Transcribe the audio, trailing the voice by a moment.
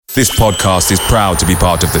This podcast is proud to be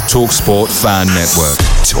part of the TalkSport Fan Network.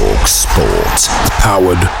 TalkSport.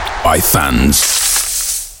 Powered by fans.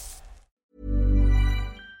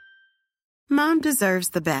 Mom deserves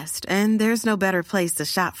the best, and there's no better place to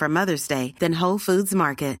shop for Mother's Day than Whole Foods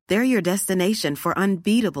Market. They're your destination for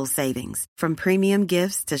unbeatable savings, from premium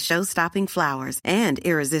gifts to show-stopping flowers and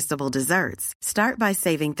irresistible desserts. Start by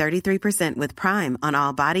saving 33% with Prime on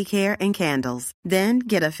all body care and candles. Then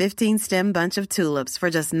get a 15-stem bunch of tulips for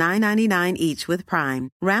just $9.99 each with Prime.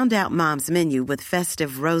 Round out Mom's menu with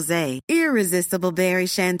festive rosé, irresistible berry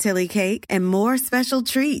chantilly cake, and more special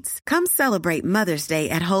treats. Come celebrate Mother's Day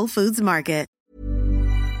at Whole Foods Market.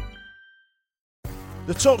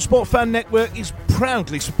 The TalkSport Fan Network is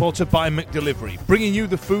proudly supported by McDelivery, bringing you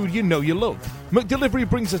the food you know you love. McDelivery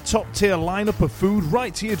brings a top-tier lineup of food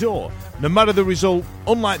right to your door. No matter the result,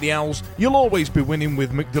 unlike the Owls, you'll always be winning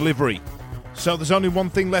with McDelivery. So there's only one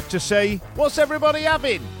thing left to say, what's everybody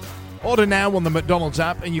having? Order now on the McDonald's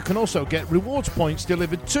app, and you can also get rewards points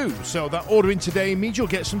delivered too, so that ordering today means you'll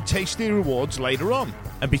get some tasty rewards later on.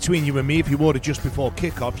 And between you and me, if you order just before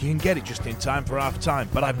kick-off, you can get it just in time for half-time,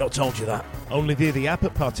 but I've not told you that. Only via the app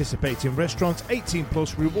at participating restaurants,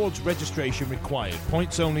 18+, rewards registration required.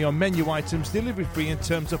 Points only on menu items, delivery free and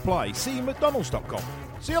terms apply. See mcdonalds.com.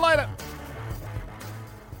 See you later.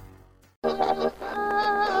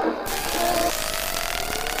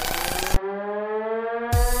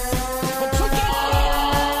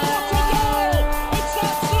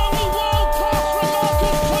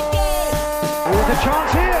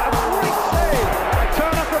 Chance here, a great save. A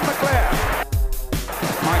turner from McClare.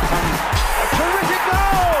 Might come. A terrific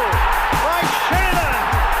goal by Sheridan.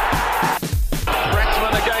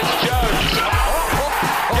 Brexman against Jones.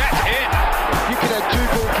 Get in. You could have two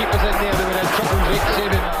goalkeepers in there that would have trouble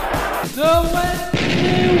saving.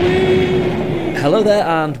 Hello there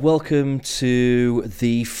and welcome to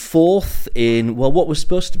the fourth in, well, what was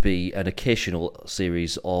supposed to be an occasional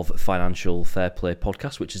series of Financial Fair Play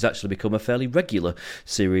podcasts, which has actually become a fairly regular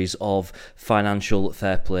series of Financial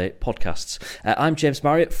Fair Play podcasts. I'm James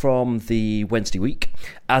Marriott from the Wednesday Week.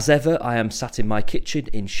 As ever, I am sat in my kitchen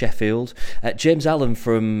in Sheffield. James Allen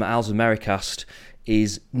from Owls Americast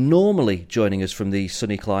is normally joining us from the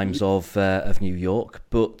sunny climes of New York,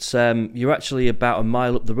 but you're actually about a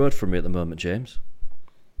mile up the road from me at the moment, James.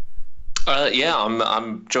 Yeah,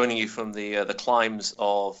 I'm joining you from the climes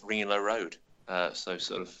of Ringlow Road, so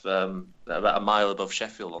sort of about a mile above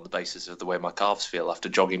Sheffield on the basis of the way my calves feel after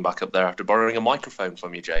jogging back up there after borrowing a microphone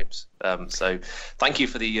from you, James. So thank you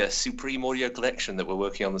for the supreme audio collection that we're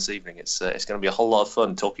working on this evening. It's going to be a whole lot of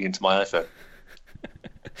fun talking into my iPhone.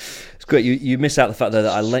 It's great. You miss out the fact that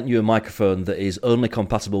I lent you a microphone that is only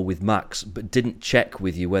compatible with Macs, but didn't check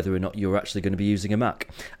with you whether or not you're actually going to be using a Mac.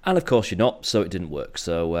 And of course you're not, so it didn't work.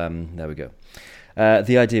 So there we go.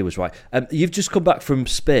 The idea was right. You've just come back from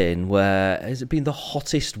Spain, where has it been the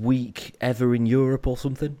hottest week ever in Europe or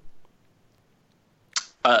something?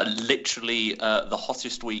 Literally the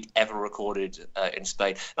hottest week ever recorded in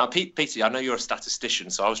Spain. Now, Peter, I know you're a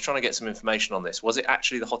statistician, so I was trying to get some information on this. Was it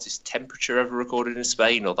actually the hottest temperature ever recorded in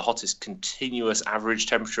Spain, or the hottest continuous average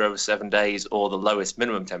temperature over 7 days, or the lowest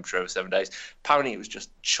minimum temperature over 7 days? Apparently it was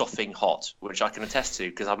just chuffing hot, which I can attest to,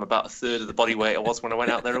 because I'm about a third of the body weight I was when I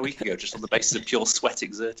went out there a week ago, just on the basis of pure sweat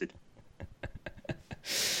exerted.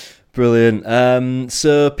 Brilliant.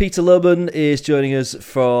 So Peter Loban is joining us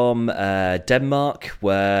from Denmark,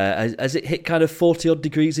 where has it hit kind of 40 odd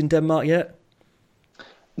degrees in Denmark yet?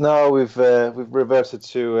 No, we've reverted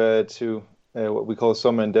to what we call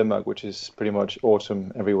summer in Denmark, which is pretty much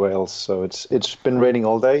autumn everywhere else. So it's been raining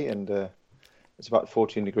all day, and it's about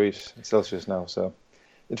 14 degrees Celsius now. So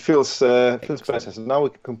it feels better. So now we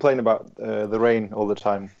can complain about the rain all the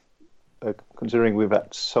time, considering we've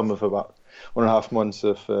had some of about 1.5 months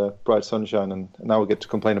of bright sunshine, and now we get to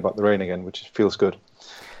complain about the rain again, which feels good.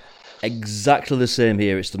 Exactly the same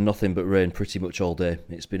here. It's done nothing but rain pretty much all day.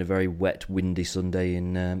 It's been a very wet, windy Sunday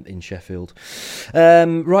in Sheffield.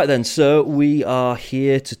 Right then, so we are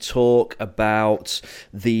here to talk about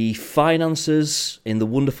the finances in the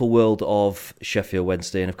wonderful world of Sheffield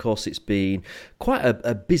Wednesday, and of course it's been quite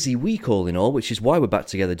a busy week all in all, which is why we're back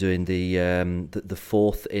together doing the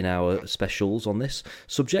fourth in our specials on this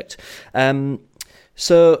subject.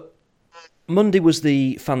 So Monday was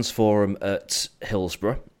the fans forum at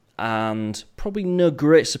Hillsborough. And probably no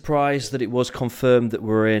great surprise that it was confirmed that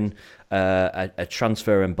we're in a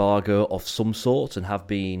transfer embargo of some sort and have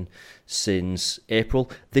been since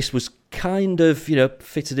April. This was kind of,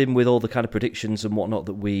 fitted in with all the kind of predictions and whatnot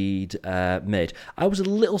that we'd made. I was a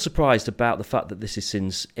little surprised about the fact that this is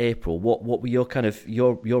since April. What were your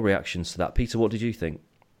reactions to that? Peter, what did you think?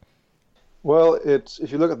 Well,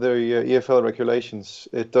 if you look at the EFL regulations,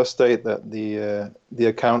 it does state that the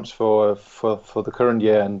accounts for the current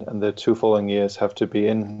year and the two following years have to be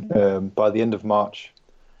in by the end of March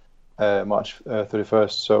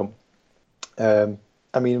 31st. So,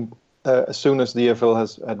 I mean, as soon as the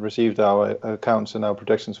EFL had received our accounts and our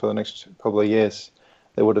projections for the next couple of years,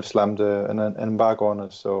 they would have slammed an embargo on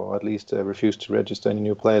us, or at least refused to register any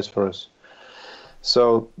new players for us.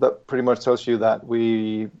 So that pretty much tells you that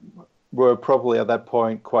we were probably at that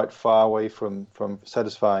point quite far away from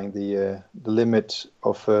satisfying the limit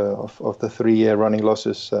of the 3-year running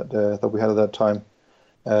losses that we had at that time.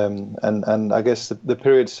 And I guess the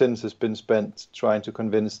period since has been spent trying to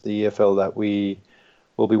convince the EFL that we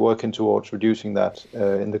will be working towards reducing that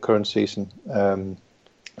in the current season,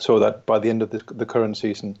 so that by the end of the current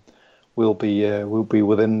season we'll be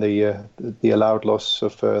within the allowed loss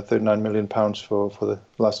of £39 million for the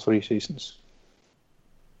last 3 seasons.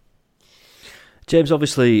 James,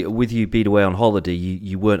 obviously, with you being away on holiday,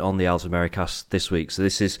 you weren't on the Alves Americas this week, so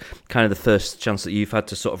this is kind of the first chance that you've had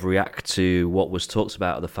to sort of react to what was talked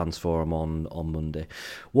about at the fans forum on Monday.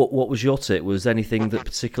 What was your take? Was anything that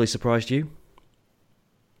particularly surprised you?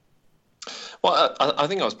 Well, I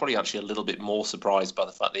think I was probably actually a little bit more surprised by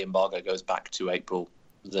the fact the embargo goes back to April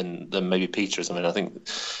than maybe Peter is. I mean, I think,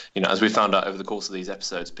 as we found out over the course of these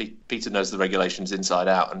episodes, Peter knows the regulations inside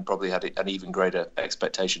out and probably had an even greater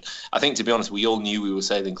expectation. I think, to be honest, we all knew we were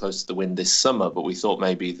sailing close to the wind this summer, but we thought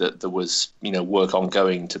maybe that there was, work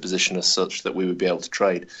ongoing to position us such that we would be able to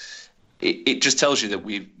trade. It just tells you that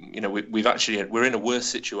we're in a worse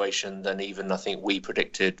situation than even I think we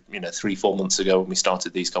predicted 3-4 months ago when we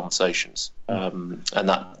started these conversations, and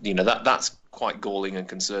that's quite galling and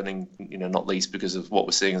concerning, not least because of what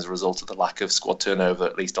we're seeing as a result of the lack of squad turnover,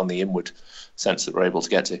 at least on the inward sense that we're able to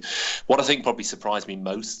get to. What I think probably surprised me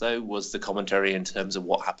most, though, was the commentary in terms of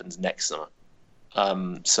what happens next summer.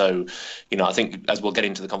 So, I think as we'll get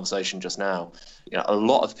into the conversation just now, a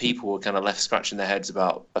lot of people were kind of left scratching their heads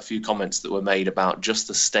about a few comments that were made about just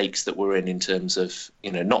the stakes that we're in terms of,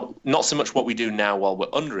 not so much what we do now while we're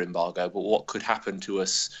under embargo, but what could happen to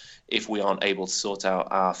us if we aren't able to sort out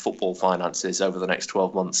our football finances over the next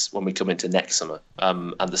 12 months when we come into next summer,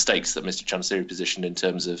 and the stakes that Mr. Chansiri positioned in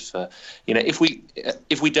terms of,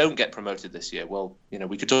 if we don't get promoted this year, well,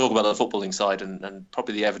 we could talk about the footballing side, and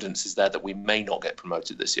probably the evidence is there that we may not get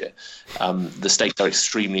promoted this year. The stakes are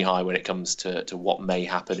extremely high when it comes to what may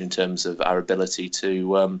happen in terms of our ability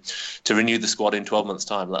to renew the squad in 12 months'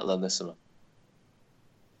 time, let alone this summer.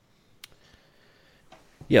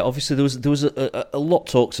 Yeah, obviously there was a lot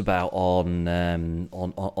talked about on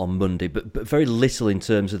Monday, but very little in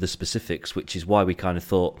terms of the specifics, which is why we kind of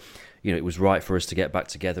thought, it was right for us to get back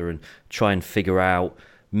together and try and figure out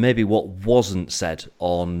maybe what wasn't said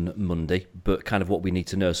on Monday, but kind of what we need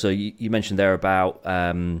to know. So you mentioned there about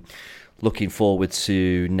looking forward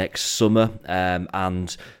to next summer,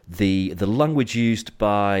 and the language used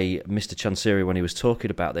by Mr. Chansiri when he was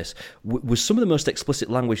talking about this was some of the most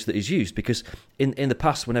explicit language that is used, because in the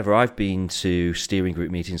past, whenever I've been to steering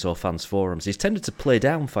group meetings or fans forums, he's tended to play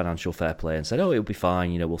down financial fair play and said, oh, it'll be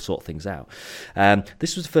fine, we'll sort things out.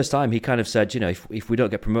 This was the first time he kind of said, if we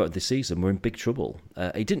don't get promoted this season, we're in big trouble.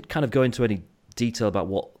 He didn't kind of go into any detail about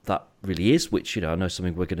what that really is, which I know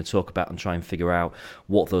something we're going to talk about and try and figure out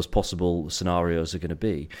what those possible scenarios are going to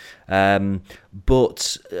be.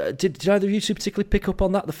 But did either of you two particularly pick up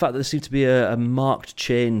on that? The fact that there seemed to be a marked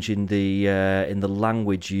change in the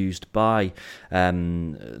language used by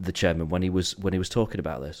the chairman when he was talking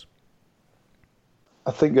about this.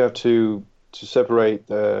 I think you have to separate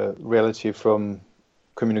reality from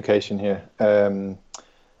communication here.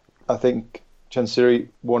 I think Chansiri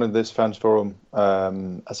wanted this fans forum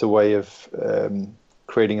as a way of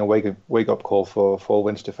creating a wake-up call for all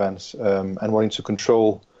Winster fans, and wanting to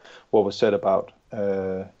control what was said about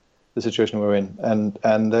the situation we're in.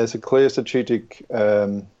 And there's a clear strategic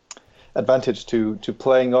advantage to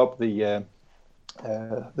playing up the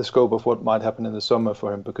scope of what might happen in the summer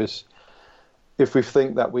for him, because if we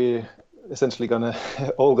think that we're essentially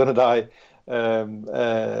all gonna die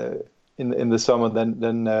in the summer,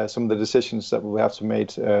 then some of the decisions that we have to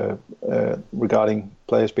make regarding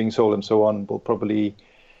players being sold and so on will probably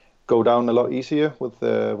go down a lot easier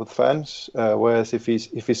with fans. Whereas if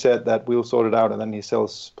he said that we'll sort it out and then he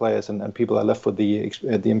sells players and people are left with the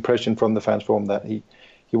impression from the fans forum that he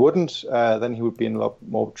wouldn't, then he would be in a lot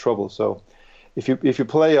more trouble. So if you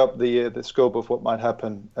play up the scope of what might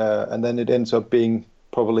happen, and then it ends up being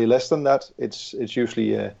probably less than that, it's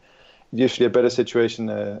usually a better situation,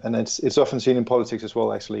 and it's often seen in politics as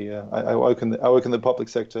well. Actually, I work in the public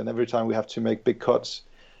sector, and every time we have to make big cuts,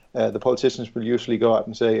 the politicians will usually go out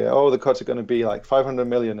and say, the cuts are going to be like 500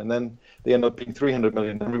 million, and then they end up being 300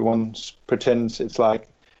 million. Everyone pretends it's like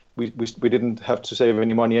we didn't have to save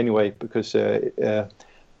any money anyway, because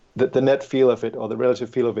the net feel of it, or the relative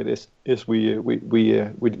feel of it, is we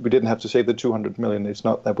didn't have to save the 200 million. It's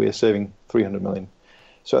not that we are saving 300 million.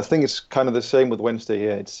 So I think it's kind of the same with Wednesday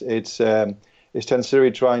here. It's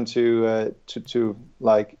Chansiri trying to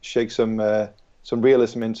like shake some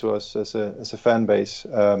realism into us as a fan base,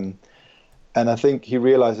 and I think he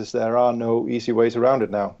realizes there are no easy ways around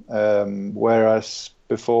it now. Whereas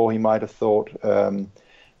before he might have thought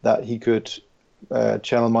that he could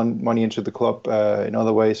channel money into the club in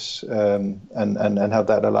other ways, and have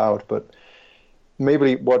that allowed, but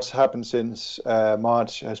maybe what's happened since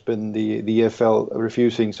March has been the EFL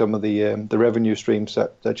refusing some of the revenue streams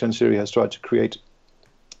that Chansiri has tried to create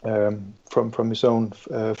from his own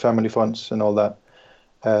family funds and all that,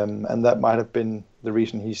 and that might have been the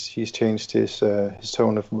reason he's changed his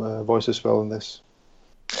tone of voice as well in this.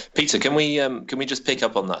 Peter, can we just pick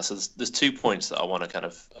up on that? So there's 2 points that I want to kind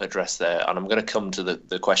of address there, and I'm going to come to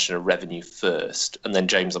the question of revenue first, and then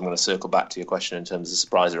James, I'm going to circle back to your question in terms of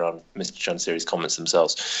surprise around Mr. Chansiri's comments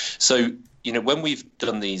themselves. So, when we've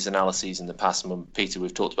done these analyses in the past, and when, Peter,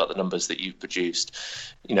 we've talked about the numbers that you've produced,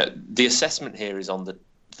 the assessment here is on the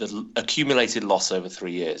accumulated loss over 3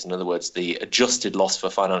 years. In other words, the adjusted loss for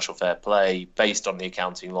financial fair play based on the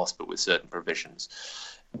accounting loss, but with certain provisions.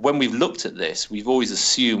 When we've looked at this, we've always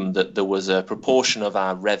assumed that there was a proportion of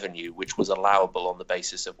our revenue which was allowable on the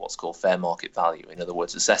basis of what's called fair market value. In other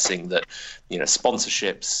words, assessing that,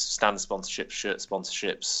 sponsorships, stand sponsorships, shirt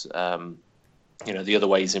sponsorships, the other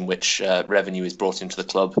ways in which revenue is brought into the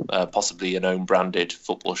club, possibly an own branded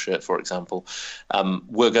football shirt, for example,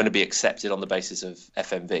 were going to be accepted on the basis of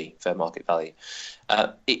FMV, fair market value.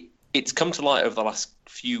 It's come to light over the last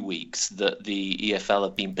few weeks that the EFL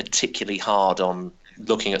have been particularly hard on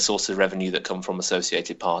looking at sources of revenue that come from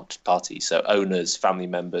associated parties, so owners, family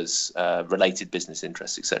members, related business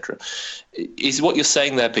interests, etc. Is what you're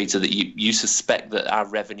saying there, Peter, that you suspect that our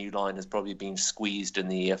revenue line has probably been squeezed in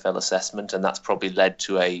the EFL assessment, and that's probably led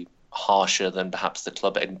to a harsher than perhaps the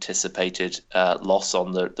club anticipated loss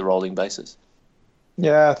on the rolling basis?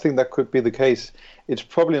 Yeah, I think that could be the case. It's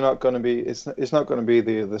probably not going to be. It's not going to be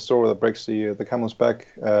the straw that breaks the camel's back.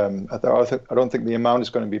 I don't think the amount is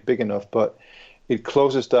going to be big enough, but it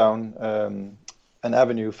closes down an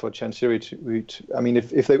avenue for Chansiri to. I mean,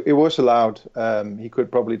 if it was allowed, he could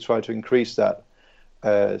probably try to increase that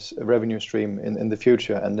revenue stream in the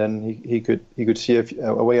future, and then he could see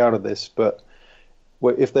a way out of this. But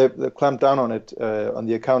if they clamp down on it on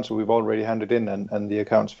the accounts that we've already handed in and the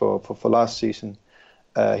accounts for last season,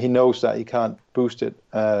 he knows that he can't boost it,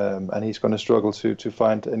 and he's going to struggle to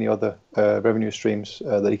find any other revenue streams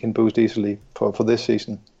that he can boost easily for this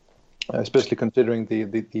season. Especially considering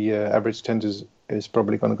the average attendance is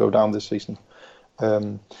probably going to go down this season,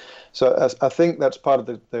 so I think that's part of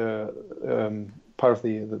the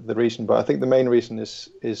reason. But I think the main reason is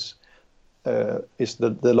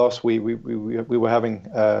the loss we were having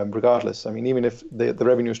regardless. I mean, even if the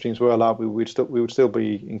revenue streams were allowed, we would still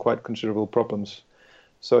be in quite considerable problems.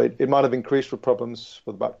 So it might have increased for problems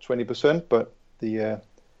with about 20%, but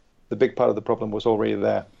the big part of the problem was already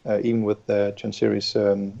there, even with Chansiri's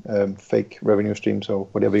fake revenue streams, or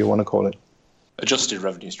whatever you want to call it. Adjusted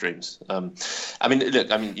revenue streams.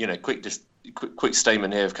 Quick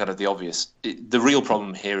statement here of kind of the obvious. The real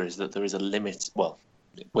problem here is that there is a limit. Well,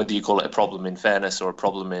 whether you call it a problem in fairness or a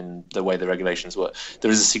problem in the way the regulations work,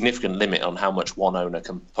 there is a significant limit on how much one owner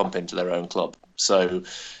can pump into their own club. So,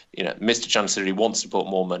 Mr. Chansiri wants to put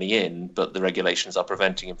more money in, but the regulations are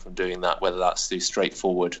preventing him from doing that, whether that's through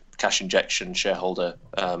straightforward cash injection, shareholder,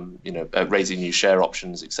 raising new share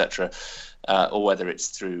options, etc., or whether it's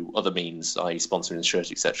through other means, i.e. sponsoring the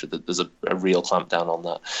shirt, etc. That there's a real clampdown on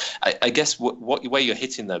that. I guess where you're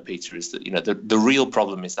hitting though, Peter, is that the real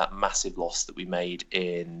problem is that massive loss that we made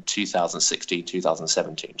in 2016,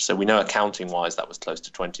 2017. So we know accounting wise that was close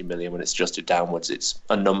to 20 million. When it's adjusted downwards, it's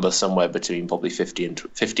a number somewhere between probably 15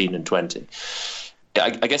 and 20. I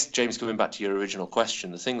guess, James, coming back to your original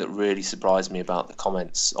question, the thing that really surprised me about the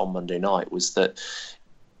comments on Monday night was that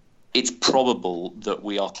it's probable that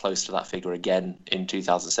we are close to that figure again in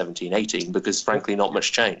 2017-18 because, frankly, not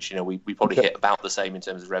much change. We probably hit about the same in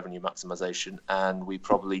terms of revenue maximisation, and we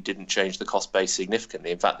probably didn't change the cost base significantly.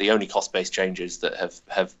 In fact, the only cost base changes that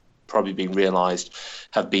have probably been realised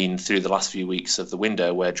have been through the last few weeks of the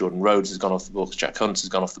window, where Jordan Rhodes has gone off the books, Jack Hunt has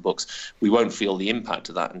gone off the books. We won't feel the impact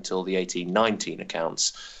of that until the 18-19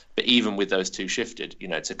 accounts. But even with those two shifted,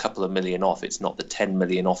 it's a couple of million off. It's not the 10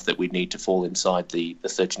 million off that we'd need to fall inside the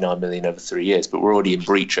 39 million over 3 years. But we're already in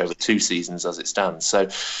breach over 2 seasons as it stands. So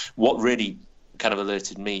what really kind of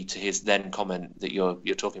alerted me to his then comment that you're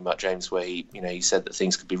talking about, James, where he said that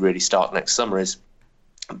things could be really stark next summer, is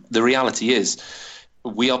the reality is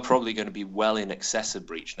we are probably going to be well in excess of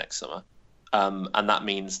breach next summer. And that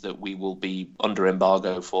means that we will be under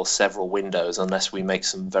embargo for several windows unless we make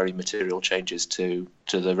some very material changes to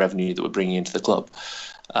the revenue that we're bringing into the club.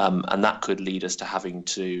 And that could lead us to having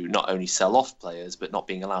to not only sell off players, but not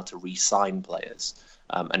being allowed to re-sign players.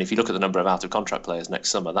 And if you look at the number of out-of-contract players next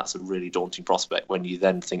summer, that's a really daunting prospect when you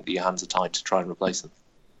then think that your hands are tied to try and replace them.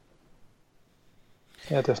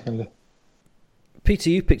 Yeah, definitely.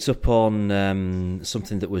 Peter, you picked up on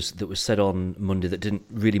something that was said on Monday that didn't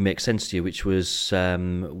really make sense to you, which was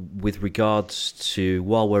with regards to,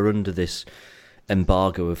 while we're under this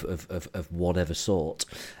embargo of whatever sort,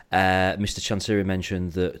 Mr. Chansiri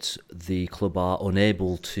mentioned that the club are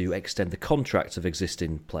unable to extend the contracts of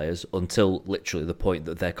existing players until literally the point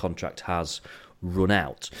that their contract has run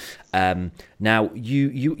out. Now,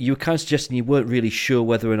 you were kind of suggesting you weren't really sure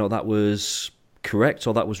whether or not that was correct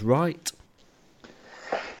or that was right.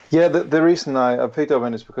 Yeah, the reason I picked up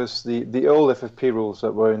on it is because the old FFP rules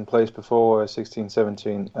that were in place before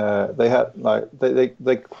 16-17, they had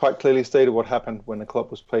they quite clearly stated what happened when the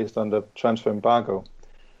club was placed under transfer embargo.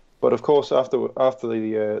 But of course, after the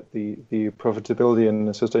profitability and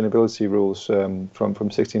sustainability rules from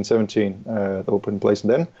 16-17 that were put in place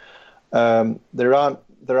then, there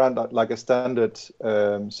aren't like a standard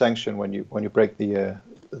sanction when you break the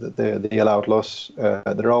allowed loss.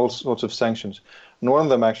 There are all sorts of sanctions. And one of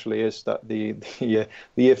them actually is that the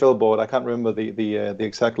EFL board, I can't remember the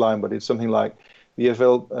exact line, but it's something like the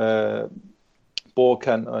EFL board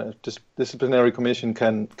can, disciplinary commission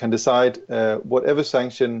can decide whatever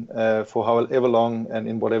sanction for however long and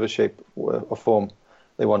in whatever shape or form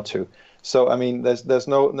they want to. So I mean, there's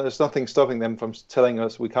nothing stopping them from telling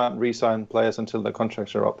us we can't re-sign players until their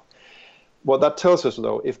contracts are up. What that tells us,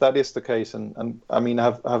 though, if that is the case, and I mean, I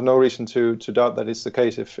have no reason to doubt that it's the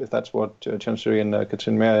case if that's what Chansiri and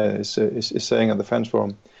Katrin Meyer is saying at the fans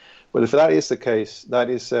forum. But if that is the case, that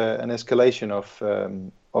is an escalation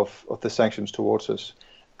of the sanctions towards us,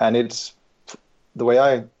 and it's the way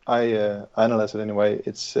I analyze it anyway.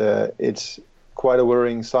 It's quite a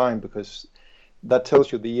worrying sign because that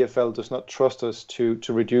tells you the EFL does not trust us to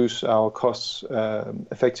reduce our costs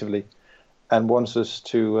effectively, and wants us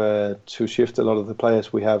to shift a lot of the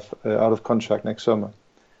players we have out of contract next summer,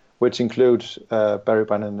 which includes Barry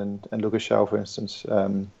Bannon and Lucas Shaw, for instance.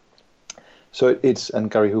 So it's,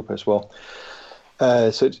 and Gary Hooper as well.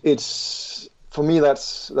 So it's for me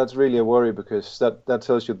that's really a worry because that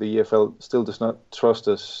tells you the EFL still does not trust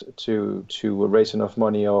us to raise enough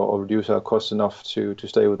money or reduce our costs enough to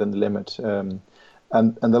stay within the limit.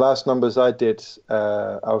 And the last numbers I did,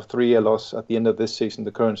 our 3-year loss at the end of this season,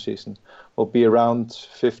 the current season, will be around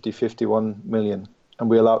 51 million, and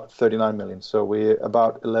we allowed 39 million. So we're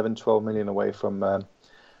about 12 million away from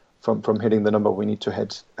hitting the number we need to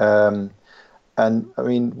hit. And I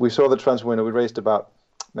mean, we saw the transfer window. We raised about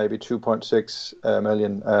maybe 2.6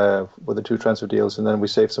 million with the 2 transfer deals, and then we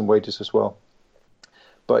saved some wages as well.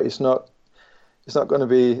 But it's not going to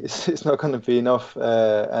be enough,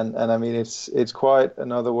 and I mean it's quite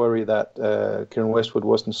another worry that Kieran Westwood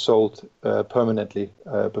wasn't sold permanently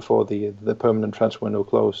before the permanent transfer window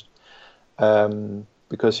closed,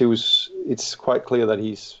 because it's quite clear that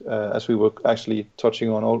he's as we were actually touching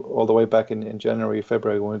on all the way back in January,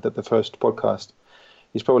 February when we did the first podcast,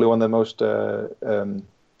 he's probably one of the most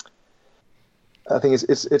I think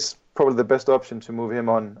it's probably the best option to move him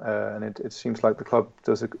on, and it seems like the club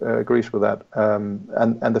agrees with that.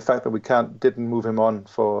 And the fact that we didn't move him on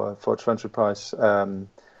for a transfer price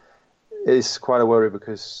is quite a worry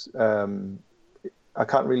because I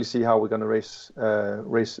can't really see how we're going to raise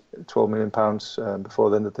 £12 million before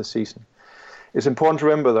the end of the season. It's important to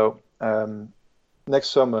remember though, next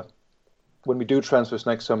summer, when we do transfers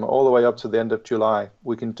next summer, all the way up to the end of July,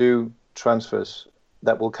 we can do transfers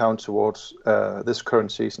that will count towards this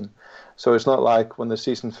current season. So it's not like when the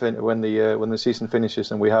season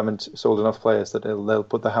finishes and we haven't sold enough players that they'll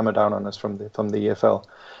put the hammer down on us from the EFL.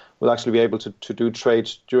 We'll actually be able to do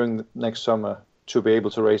trades during the next summer to be able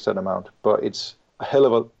to raise that amount. But it's a hell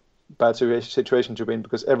of a bad situation to be in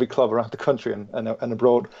because every club around the country and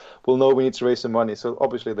abroad will know we need to raise some money. So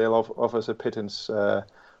obviously they'll offer us a pittance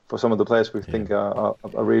for some of the players we think are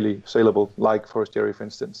really saleable, like Forrest Jerry, for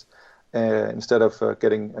instance. Instead of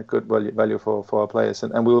getting a good value for our players,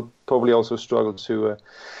 and we'll probably also struggle to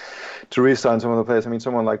re-sign some of the players. I mean,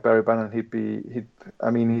 someone like Barry Bannon,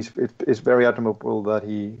 it's very admirable that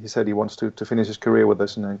he said he wants to finish his career with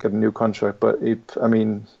us and then get a new contract. But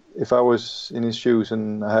if I was in his shoes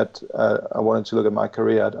and I wanted to look at my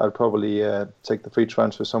career, I'd probably take the free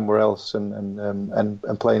transfer somewhere else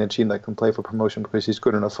and play in a team that can play for promotion, because he's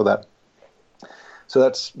good enough for that.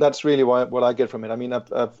 So that's really what I get from it. I mean, at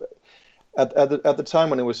the time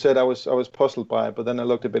when it was said, I was puzzled by it, but then I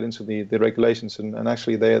looked a bit into the regulations, and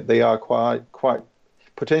actually they are quite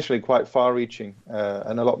potentially quite far-reaching,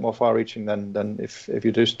 and a lot more far-reaching than if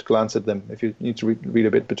you just glance at them. If you need to read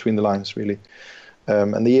a bit between the lines, really.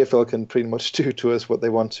 And the EFL can pretty much do to us what they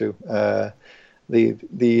want to.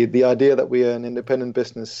 The idea that we are an independent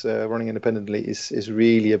business running independently is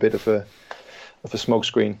really a bit of a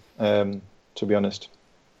smokescreen, to be honest.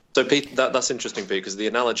 So, Pete, that's interesting, Pete, because the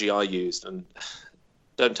analogy I used, and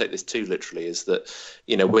don't take this too literally, is that,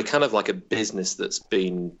 we're kind of like a business that's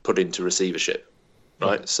been put into receivership,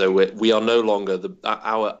 right? So we are no longer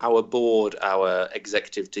our board, our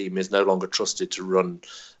executive team is no longer trusted to run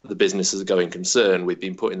the business as a going concern. We've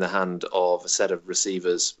been put in the hand of a set of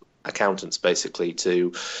receivers, accountants, basically,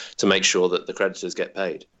 to make sure that the creditors get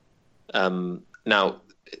paid. Now,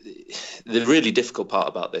 the really difficult part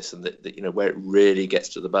about this, and where it really gets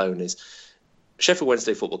to the bone, is Sheffield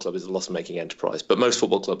Wednesday Football Club is a loss-making enterprise, but most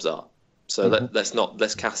football clubs are. So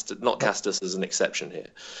let's cast us as an exception here.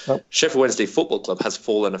 Nope. Sheffield Wednesday Football Club has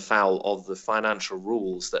fallen afoul of the financial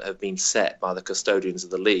rules that have been set by the custodians of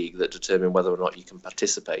the league that determine whether or not you can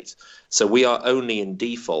participate. So we are only in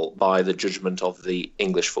default by the judgment of the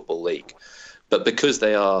English Football League, but because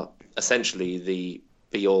they are essentially the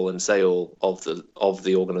be all and say all of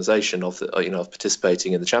the organisation of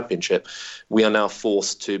participating in the championship, we are now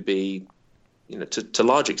forced to be, to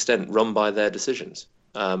large extent, run by their decisions,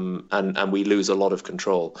 and we lose a lot of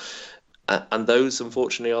control. And those,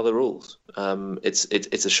 unfortunately, are the rules.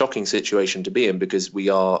 It's a shocking situation to be in, because we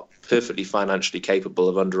are perfectly financially capable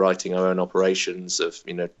of underwriting our own operations, of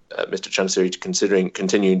Mr. Chansiri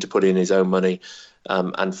continuing to put in his own money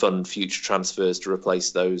and fund future transfers to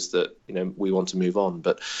replace those that we want to move on.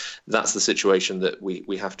 But that's the situation that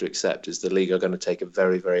we have to accept, is the league are going to take a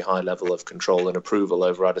very, very high level of control and approval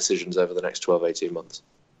over our decisions over the next 12-18 months.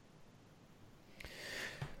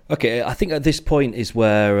 Okay, I think at this point is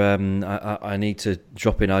where I need to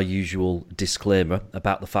drop in our usual disclaimer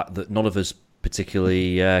about the fact that none of us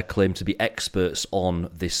particularly claim to be experts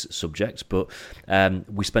on this subject, but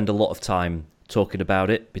we spend a lot of time talking about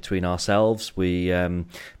it between ourselves.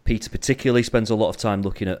 Peter particularly spends a lot of time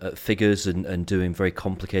looking at figures and doing very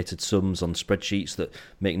complicated sums on spreadsheets that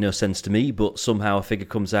make no sense to me, but somehow a figure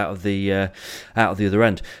comes out of the other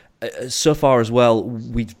end. So far as well,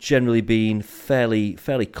 we've generally been fairly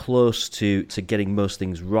close to getting most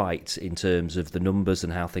things right in terms of the numbers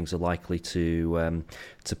and how things are likely to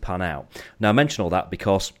pan out. Now, I mention all that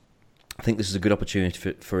because I think this is a good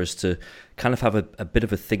opportunity for us to kind of have a bit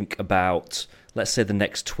of a think about, let's say, the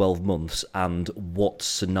next 12 months and what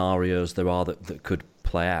scenarios there are that could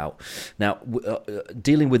play out. Now,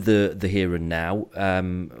 dealing with the here and now,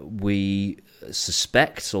 we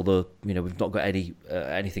suspect, although we've not got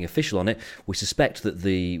anything official on it, we suspect that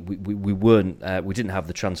we didn't have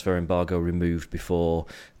the transfer embargo removed before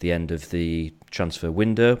the end of the transfer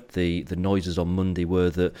window. The noises on Monday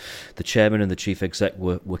were that the chairman and the chief exec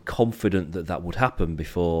were confident that would happen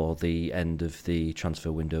before the end of the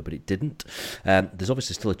transfer window, but it didn't. There's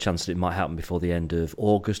obviously still a chance that it might happen before the end of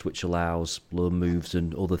August, which allows loan moves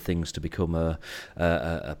and other things to become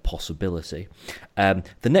a possibility.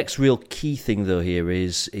 The next real key thing though here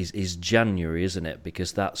is January, isn't it?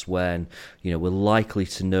 Because that's when we're likely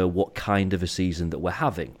to know what kind of a season that we're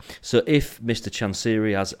having. So if Mr.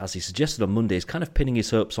 Chansiri, as he suggested on Monday, is kind of pinning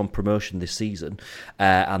his hopes on promotion this season,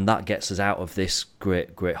 and that gets us out of this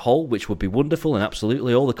great hole, which would be wonderful, and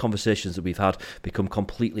absolutely all the conversations that we've had become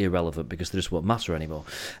completely irrelevant because they just won't matter anymore.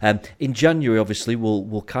 In January, obviously,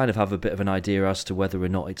 we'll kind of have a bit of an idea as to whether or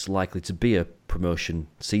not it's likely to be a promotion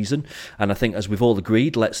season, and I think, as we've all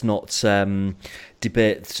agreed, let's not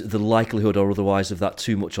debate the likelihood or otherwise of that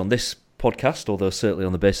too much on this podcast, although certainly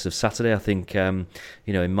on the basis of Saturday, I think in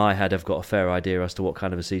my head I've got a fair idea as to what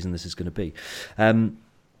kind of a season this is going to be.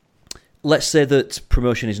 Let's say that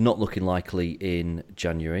promotion is not looking likely in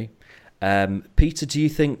January. Peter, do you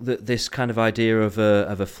think that this kind of idea of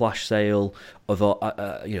a flash sale of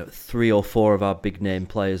 3 or 4 of our big name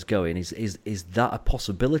players going is that a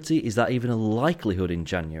possibility? Is that even a likelihood in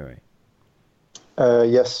January?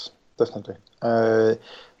 Yes, definitely.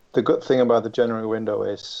 the good thing about the January window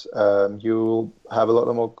is you'll have a lot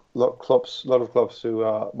of clubs who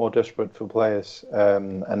are more desperate for players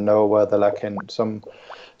and know where they're lacking. Some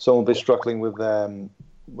will be struggling with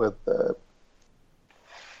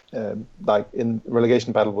like in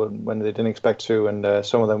relegation battle when they didn't expect to, and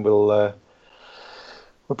some of them will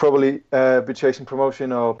probably be chasing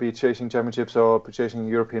promotion or be chasing championships or be chasing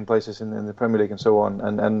European places in the Premier League and so on.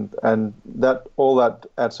 And that all that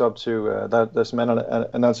adds up to that. There's some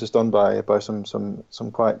analysis done by some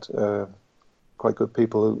quite good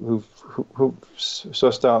people who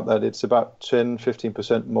sussed out that it's about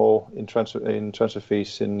 10-15% more in transfer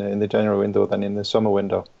fees in the January window than in the summer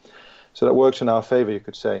window. So that works in our favour, you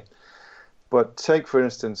could say. But take, for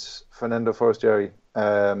instance, Fernando Forestieri.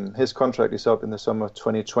 His contract is up in the summer of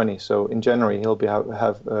 2020. So in January, he'll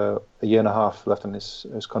have a year and a half left on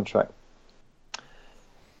his contract.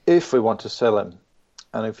 If we want to sell him,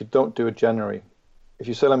 and if you don't do it January, if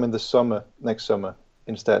you sell him in the summer, next summer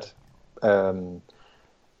instead,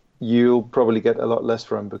 you'll probably get a lot less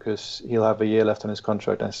for him because he'll have a year left on his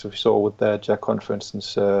contract. As we saw with Jack Hunt, for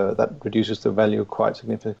instance, that reduces the value quite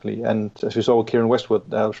significantly. And as we saw with Kieran Westwood,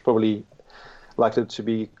 there's probably likely to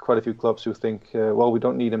be quite a few clubs who think, well, we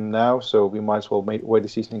don't need him now, so we might as well wait the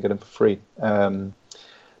season and get him for free.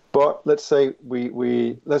 But let's say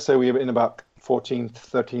we're in about 14th,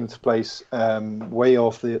 13th place, way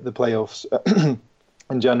off the playoffs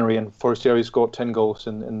in January, and Forestieri scored 10 goals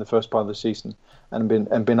in the first part of the season and been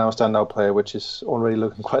our standout player, which is already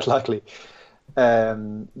looking quite likely.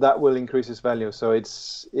 That will increase his value. So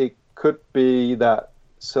it could be that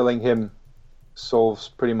selling him solves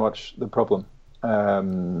pretty much the problem.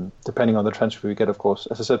 Depending on the transfer we get, of course.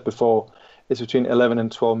 As I said before, it's between 11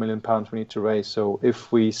 and 12 million pounds we need to raise. So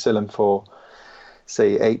if we sell him for,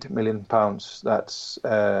 say, 8 million pounds, that's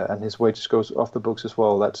and his wages goes off the books as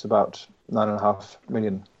well, that's about 9.5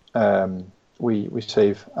 million we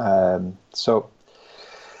save. So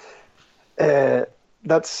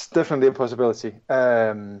that's definitely a possibility.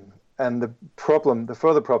 And the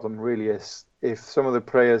further problem really is if some of the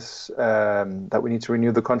players that we need to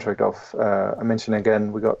renew the contract of, I mentioned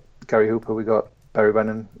again, we got Gary Hooper, we got Barry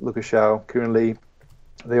Bannon, Lucas Shaw, Kieran Lee,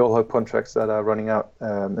 they all have contracts that are running out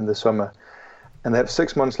in the summer. And they have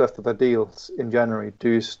 6 months left of their deals in January.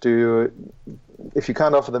 If you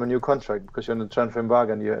can't offer them a new contract because you're under the transfer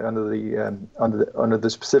embargo and you're under the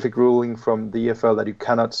specific ruling from the EFL that you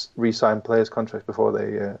cannot re-sign players' contracts before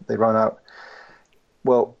they run out.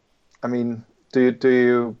 Well, I mean, do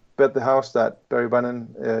you bet the house that Barry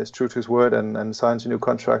Bannon is true to his word and signs a new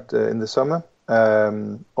contract in the summer,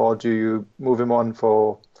 or do you move him on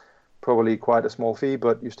for probably quite a small fee,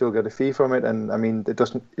 but you still get a fee from it? And I mean, it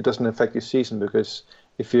doesn't affect your season, because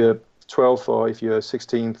if you're 12th or if you're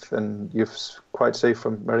 16th and you're quite safe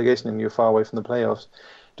from relegation and you're far away from the playoffs,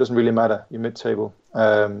 it doesn't really matter. You're mid-table.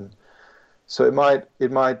 So it might,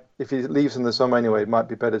 if he leaves in the summer anyway, it might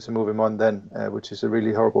be better to move him on then, which is a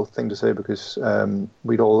really horrible thing to say, because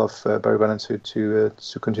we'd all love Barry Bannon to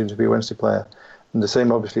continue to be a Wednesday player, and the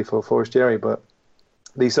same obviously for Forestieri. But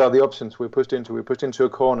these are the options we're pushed into. We're pushed into a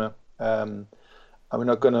corner, and we're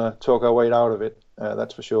not going to talk our way out of it.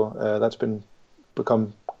 That's for sure. That's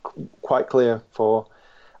become quite clear for.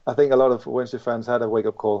 I think a lot of Wednesday fans had a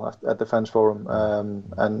wake-up call at the fans forum,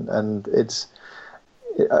 and it's.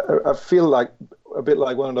 I feel like a bit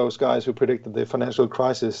like one of those guys who predicted the financial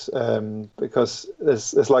crisis, because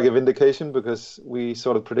it's like a vindication, because we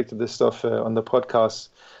sort of predicted this stuff on the podcast,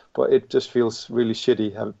 but it just feels really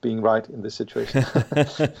shitty being right in this situation.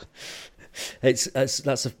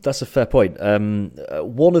 That's a fair point.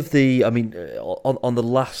 One of the, I mean, on the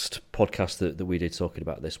last podcast that we did talking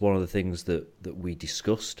about this, one of the things that we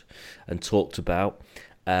discussed and talked about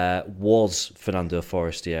was Fernando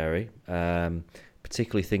Forestieri.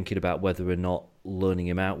 Particularly thinking about whether or not loaning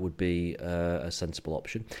him out would be a sensible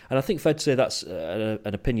option. And I think fair to say that's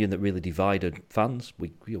an opinion that really divided fans.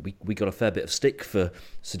 We got a fair bit of stick for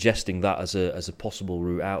suggesting that as a possible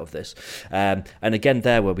route out of this. And again,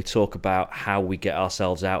 there where we talk about how we get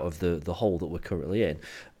ourselves out of the hole that we're currently in,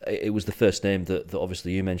 it was the first name that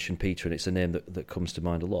obviously you mentioned, Peter, and it's a name that comes to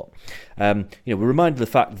mind a lot. We're reminded of the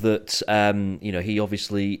fact that he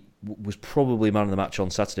obviously was probably man of the match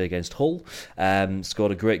on Saturday against Hull.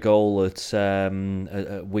 Scored a great goal at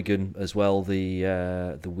Wigan as well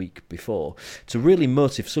the week before. It's a really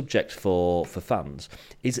motive subject for fans.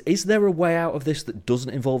 Is there a way out of this that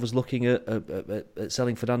doesn't involve us looking at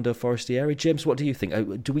selling Fernando Forestieri? James, what do you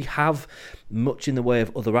think? Do we have much in the way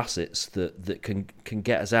of other assets that can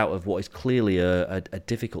get us out of what is clearly a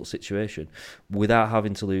difficult situation without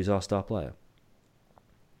having to lose our star player?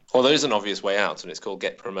 Well, there is an obvious way out, and it's called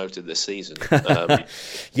get promoted this season.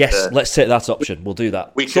 Yes, let's take that option. We'll do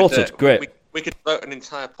that. Sorted. Great. We could devote an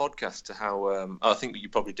entire podcast to how. I think you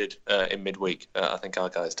probably did in midweek. I think our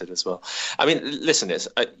guys did as well. I mean, listen,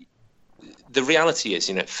 the reality is,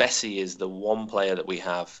 Fessy is the one player that we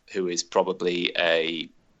have who is probably a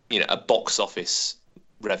box office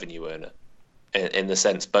revenue earner. In the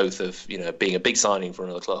sense both of being a big signing for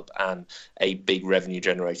another club and a big revenue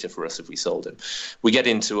generator for us if we sold him. We get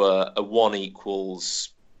into a 1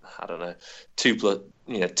 equals, I don't know, 2 plus,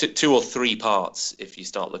 2 or 3 parts if you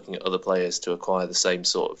start looking at other players to acquire the same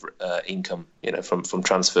sort of income, from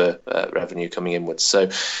transfer revenue coming inwards. So,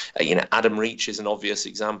 Adam Reach is an obvious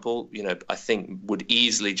example. I think would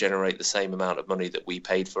easily generate the same amount of money that we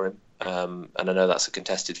paid for him. And I know that's a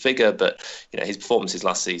contested figure, but his performances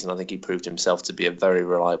last season, I think he proved himself to be a very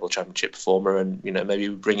reliable Championship performer. And maybe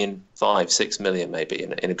we bring in 5-6 million maybe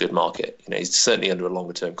in a good market. He's certainly under a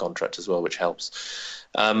longer term contract as well, which helps.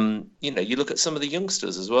 You look at some of the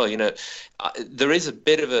youngsters as well. There is a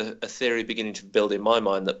bit of a theory beginning to build in my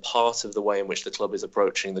mind that part of the way in which the club is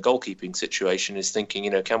approaching the goalkeeping situation is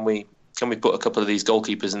thinking, can we put a couple of these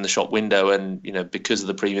goalkeepers in the shop window, and because of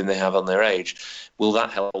the premium they have on their age, will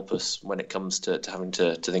that help us when it comes to having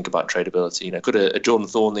to think about tradability? Could a Jordan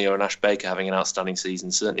Thornley or an Ash Baker having an outstanding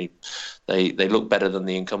season? Certainly, they look better than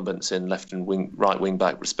the incumbents in left and right wing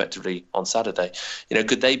back respectively on Saturday.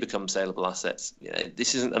 Could they become saleable assets?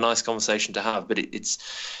 This isn't a nice conversation to have, but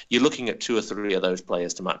it's you're looking at 2 or 3 of those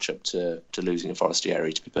players to match up to losing a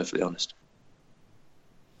Forestieri, to be perfectly honest.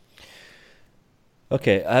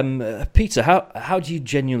 Okay, Peter, how do you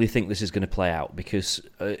genuinely think this is going to play out? Because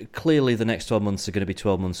clearly the next 12 months are going to be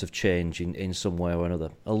 12 months of change in some way or another.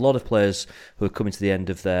 A lot of players who are coming to the end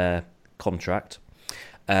of their contract.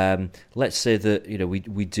 Let's say that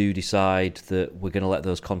we do decide that we're going to let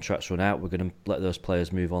those contracts run out. We're going to let those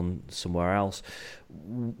players move on somewhere else.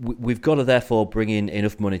 We've got to therefore bring in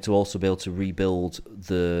enough money to also be able to rebuild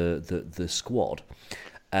the squad.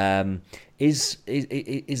 Is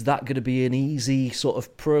that going to be an easy sort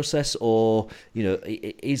of process, or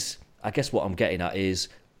I guess what I'm getting at is,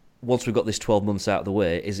 once we've got this 12 months out of the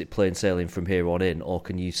way, is it plain sailing from here on in, or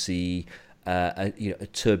can you see a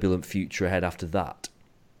turbulent future ahead after that?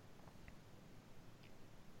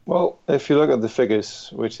 Well, if you look at the figures,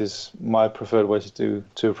 which is my preferred way to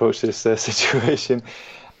approach this situation,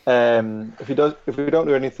 if we don't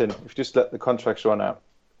do anything, if you just let the contracts run out,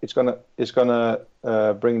 it's gonna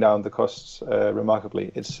bring down the costs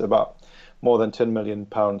remarkably. It's about more than £10 million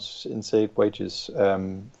in saved wages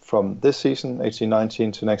from this season,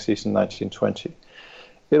 18-19, to next season, 19-20.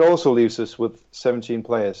 It also leaves us with 17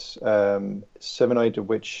 players, 7 or 8 of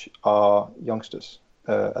which are youngsters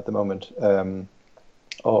at the moment,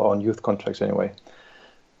 or on youth contracts anyway.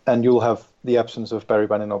 And you'll have the absence of Barry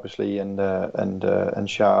Bannon, obviously, and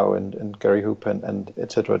Shaw and Gary Hoop and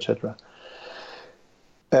et cetera, et cetera.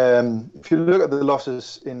 If you look at the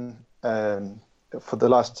losses for the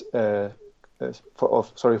last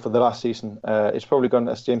season, it's probably going,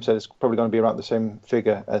 as James said, it's probably going to be around the same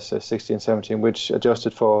figure as 16-17, which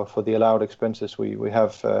adjusted for the allowed expenses we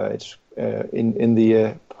have. It's in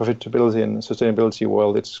the profitability and sustainability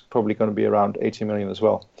world, it's probably going to be around 80 million as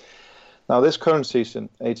well. Now, this current season,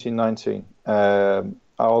 18-19, our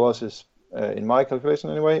losses, in my calculation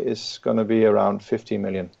anyway, is going to be around 50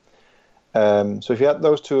 million. So if you add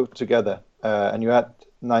those two together, and you add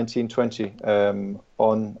 19-20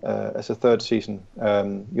 on as a third season,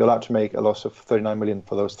 you're allowed to make a loss of 39 million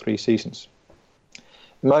for those 3 seasons.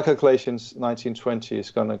 In my calculations, 19-20 is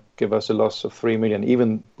going to give us a loss of 3 million,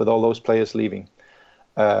 even with all those players leaving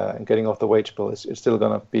and getting off the wage bill. It's still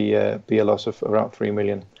going to be a loss of around 3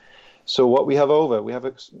 million. So what we have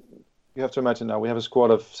you have to imagine now we have a squad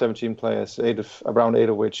of 17 players, around 8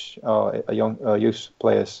 of which are young youth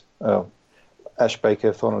players. Ash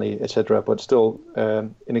Baker, Thornley, etc., but still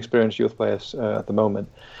inexperienced youth players at the moment.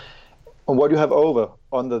 And what you have over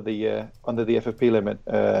under the FFP limit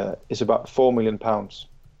is about £4 million,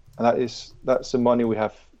 and that's the money we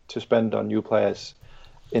have to spend on new players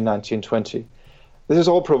in 19-20. This is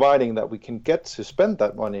all providing that we can get to spend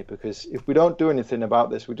that money, because if we don't do anything about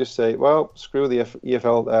this, we just say, well, screw the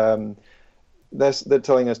EFL. They're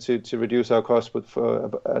telling us to reduce our costs, but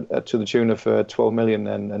to the tune of 12 million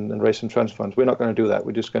and raise some transfer funds. We're not going to do that.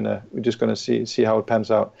 We're just going to see how it pans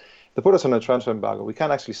out. They put us on a transfer embargo. We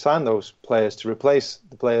can't actually sign those players to replace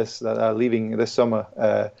the players that are leaving this summer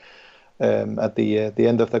at the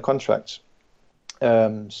end of their contracts.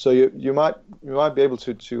 So you might be able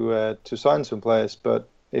to sign some players, but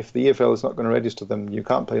if the EFL is not going to register them, you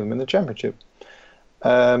can't play them in the Championship.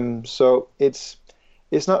 So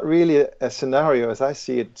it's not really a scenario as I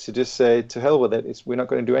see it to just say to hell with it. We're not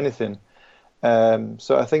going to do anything.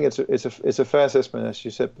 So I think it's a fair assessment, as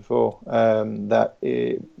you said before, that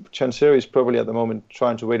Chansiri is probably at the moment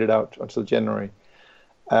trying to wait it out until January.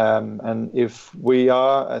 And if we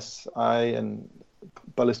are, as I and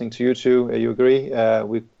by listening to you two, you agree,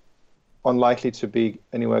 we're unlikely to be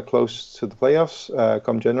anywhere close to the playoffs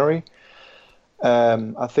come January.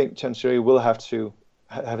 I think Chansiri will have to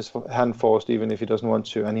have his hand forced, even if he doesn't want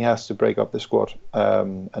to, and he has to break up the squad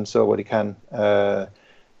and sell what he can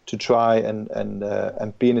to try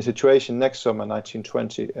and be in a situation next summer,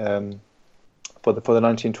 1920, for the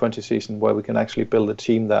 1920 season, where we can actually build a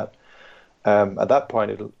team that. At that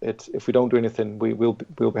point, if we don't do anything, we'll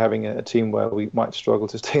be having a team where we might struggle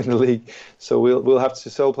to stay in the league. So we'll have to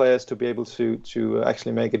sell players to be able to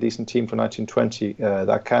actually make a decent team for 1920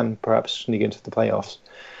 that can perhaps sneak into the playoffs.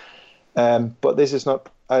 But this is not.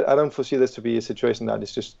 I don't foresee this to be a situation that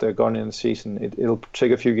is just gone in the season. It'll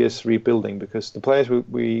take a few years rebuilding, because the players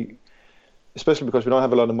we especially because we don't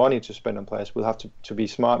have a lot of money to spend on players, we'll have to be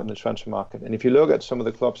smart in the transfer market. And if you look at some of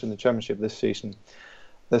the clubs in the Championship this season,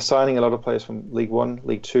 they're signing a lot of players from League One,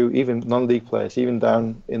 League Two, even non-league players, even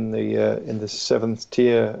down in the 7th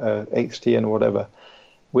tier, 8th tier, and whatever.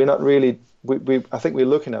 We're not really. I think we're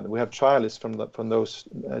looking at it. We have trialists from those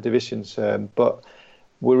divisions, but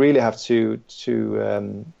we really have to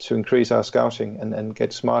increase our scouting and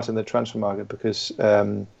get smart in the transfer market, because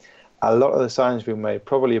a lot of the signings we've made,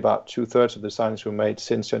 probably about 2/3 of the signings we've made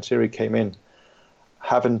since Chansiri came in,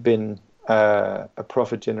 haven't been a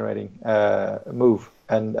profit-generating move.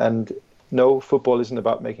 And no, football isn't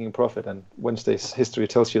about making a profit, and Wednesday's history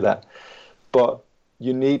tells you that. But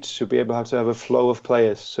you need to be able to have a flow of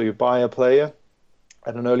players. So you buy a player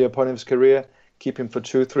at an earlier point of his career, keep him for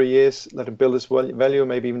 2-3 years, let him build his value,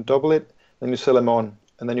 maybe even double it, then you sell him on,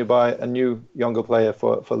 and then you buy a new younger player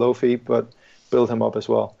for low fee, but build him up as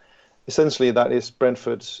well. Essentially, that is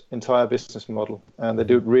Brentford's entire business model, and they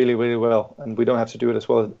do it really, really well. And we don't have to do it as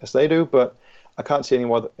well as they do, but I can't see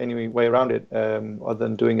any way around it other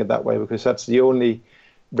than doing it that way, because that's the only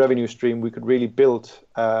revenue stream we could really build,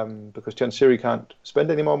 because Chansiri can't spend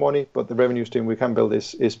any more money, but the revenue stream we can build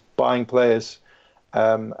is buying players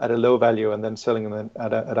at a low value and then selling them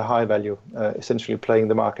at a high value, essentially playing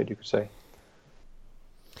the market, you could say.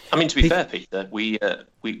 I mean, to be fair, Peter, we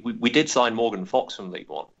did sign Morgan Fox from League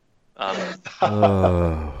One.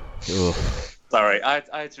 Sorry, I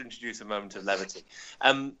had to introduce a moment of levity.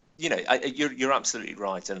 You're absolutely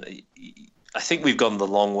right, and I think we've gone the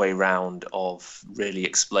long way round of really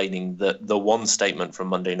explaining the one statement from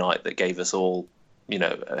Monday night that gave us all,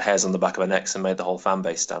 hairs on the back of our necks and made the whole fan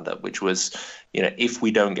base stand up, which was, if we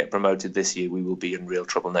don't get promoted this year, we will be in real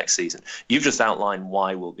trouble next season. You've just outlined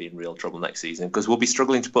why we'll be in real trouble next season, because we'll be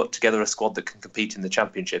struggling to put together a squad that can compete in the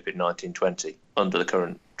Championship in 1920 under the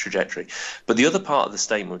current trajectory. But the other part of the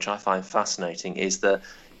statement, which I find fascinating, is that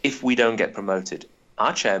if we don't get promoted,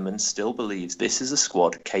 our chairman still believes this is a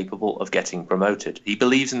squad capable of getting promoted. He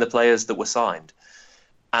believes in the players that were signed.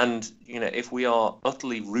 And, if we are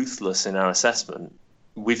utterly ruthless in our assessment,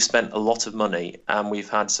 we've spent a lot of money and we've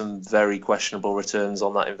had some very questionable returns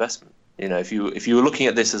on that investment. If you were looking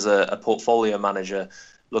at this as a portfolio manager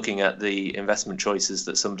looking at the investment choices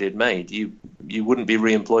that somebody had made, you wouldn't be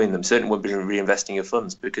re-employing them, certainly wouldn't be reinvesting your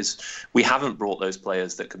funds, because we haven't brought those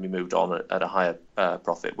players that can be moved on at a higher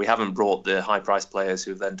profit. We haven't brought the high-priced players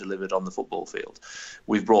who've then delivered on the football field.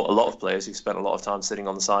 We've brought a lot of players who've spent a lot of time sitting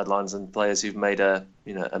on the sidelines and players who've made a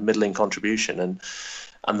middling contribution,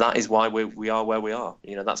 and that is why we are where we are.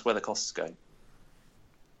 That's where the costs go.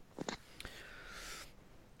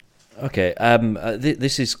 Okay,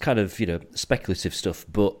 this is kind of speculative stuff,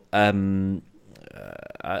 but I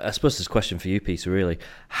suppose this question for you, Peter, really.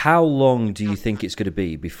 How long do you think it's going to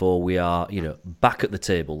be before we are back at the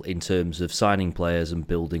table in terms of signing players and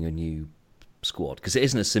building a new squad? Because it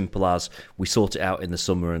isn't as simple as we sort it out in the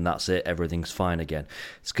summer and that's it, everything's fine again.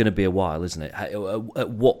 It's going to be a while, isn't it? At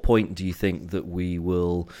what point do you think that we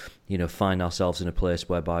will find ourselves in a place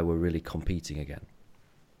whereby we're really competing again?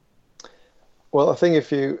 Well, I think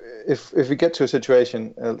if we get to a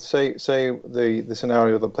situation, say the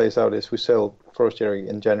scenario that plays out is we sell Forestieri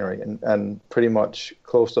in January and pretty much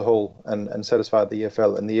close the hole and satisfy the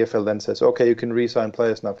EFL, and the EFL then says, okay, you can re-sign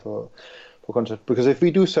players now for contract. Because if we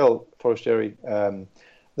do sell Forestieri, then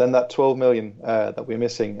that 12 million that we're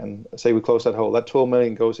missing, and say we close that hole, that 12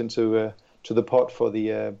 million goes into to the pot for the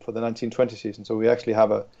 1920 season. So we actually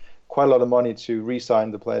have quite a lot of money to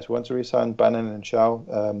re-sign the players we want to re-sign, Bannon and Shaw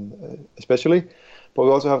especially, but we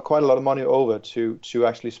also have quite a lot of money over to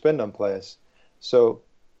actually spend on players. So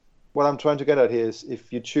what I'm trying to get at here is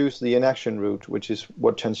if you choose the inaction route, which is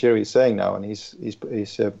what Chancheri is saying now, and he's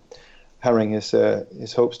harrying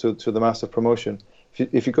his hopes to the massive promotion.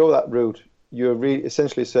 If you go that route, you're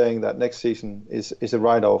essentially saying that next season is a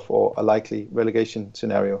write-off or a likely relegation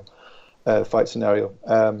scenario, fight scenario.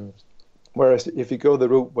 Whereas if you go the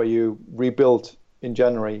route where you rebuild in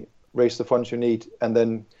January, raise the funds you need, and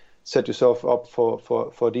then set yourself up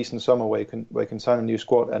for a decent summer where you can sign a new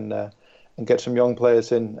squad and get some young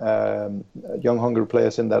players in, young hungry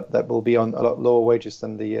players in that will be on a lot lower wages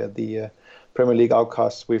than the Premier League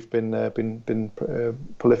outcasts we've been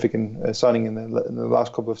prolific in signing in the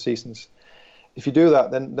last couple of seasons. If you do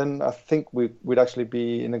that, then I think we'd actually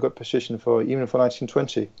be in a good position for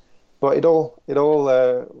 1920. But it all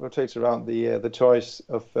rotates around the choice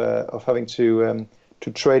of having to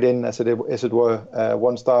trade in as it were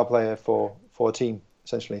one star player for a team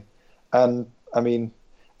essentially. And I mean,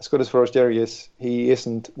 as good as Forestieri is, he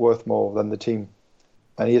isn't worth more than the team,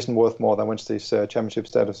 and he isn't worth more than Wednesday's championship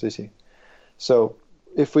status, is he? So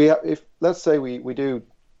if let's say we do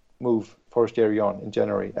move Forestieri on in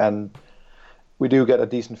January and we do get a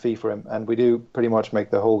decent fee for him and we do pretty much make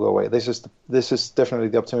the whole go away. This is definitely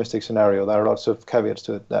the optimistic scenario. There are lots of caveats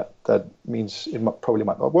to it that means it probably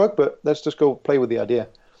might not work, but let's just go play with the idea.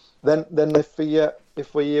 Then if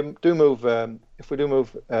we do move him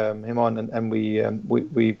on and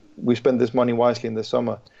we spend this money wisely in the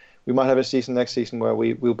summer, we might have a season next season where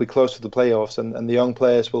we'll be close to the playoffs and the young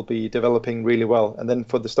players will be developing really well. And then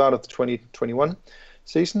for the start of the 2021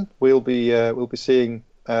 season, we'll be seeing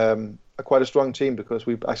quite a strong team because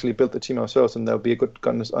we've actually built the team ourselves, and there'll be a good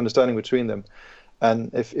understanding between them.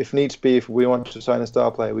 And if needs be, if we want to sign a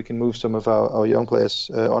star player, we can move some of our young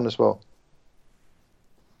players on as well.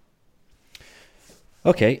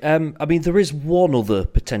 Okay, I mean, there is one other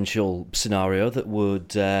potential scenario that would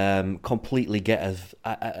completely get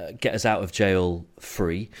us out of jail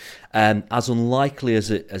free, as unlikely as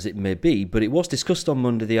it may be. But it was discussed on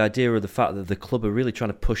Monday, the idea of the fact that the club are really trying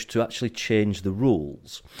to push to actually change the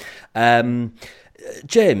rules.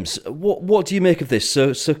 James, what do you make of this?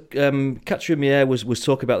 So Catherine Mier was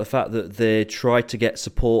talking about the fact that they tried to get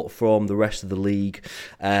support from the rest of the league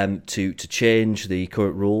to change the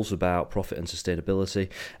current rules about profit and sustainability.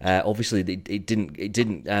 Obviously, it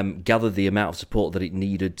didn't gather the amount of support that it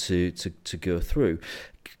needed to go through.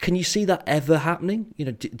 Can you see that ever happening? You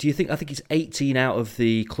know, do you think? I think it's 18 out of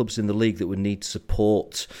the clubs in the league that would need to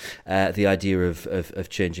support the idea of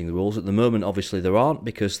changing the rules. At the moment, obviously, there aren't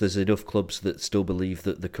because there's enough clubs that still believe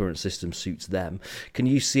that the current system suits them. Can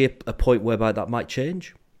you see a point whereby that might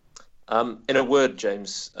change? In a word,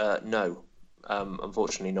 James, no.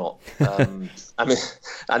 Unfortunately not. I mean,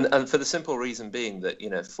 and for the simple reason being that, you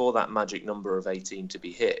know, for that magic number of 18 to be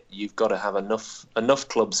hit, you've got to have enough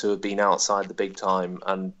clubs who have been outside the big time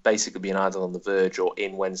and basically been either on the verge or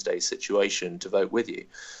in Wednesday's situation to vote with you.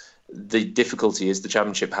 The difficulty is the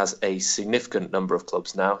Championship has a significant number of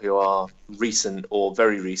clubs now who are recent or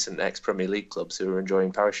very recent ex-Premier League clubs who are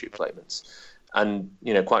enjoying parachute payments. And,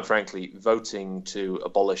 you know, quite frankly, voting to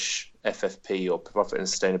abolish FFP or profit and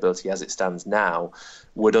sustainability as it stands now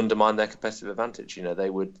would undermine their competitive advantage. You know, they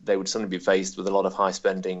would suddenly be faced with a lot of high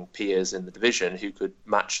spending peers in the division who could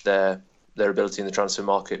match their ability in the transfer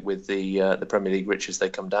market with the Premier League riches they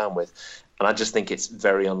come down with. And I just think it's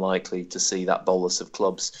very unlikely to see that bolus of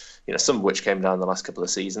clubs, you know, some of which came down the last couple of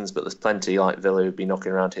seasons, but there's plenty like Villa who've been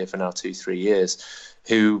knocking around here for now 2-3 years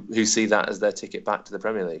who see that as their ticket back to the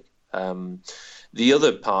Premier League. The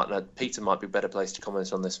other part, and Peter might be better placed to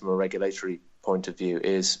comment on this from a regulatory point of view,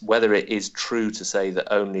 is whether it is true to say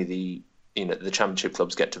that only the Championship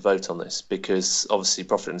clubs get to vote on this, because obviously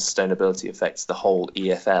profit and sustainability affects the whole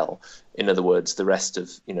EFL. In other words, the rest of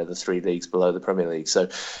the 3 leagues below the Premier League. So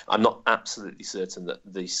I'm not absolutely certain that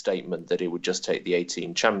the statement that it would just take the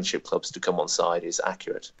 18 Championship clubs to come on side is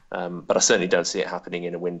accurate. But I certainly don't see it happening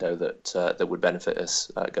in a window that would benefit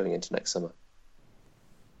us going into next summer.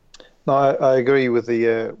 No, I agree with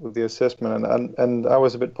the assessment, and I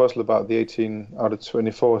was a bit puzzled about the 18 out of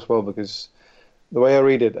 24 as well, because the way I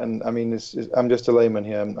read it, and I mean, I'm just a layman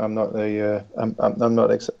here. I'm not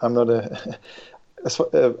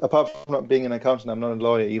apart from not being an accountant, I'm not a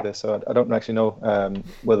lawyer either, so I don't actually know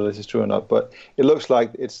whether this is true or not. But it looks like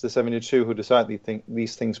it's the 72 who decide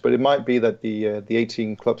these things. But it might be that the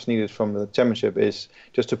 18 clubs needed from the Championship is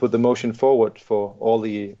just to put the motion forward for all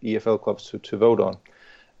the EFL clubs to vote on.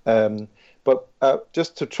 But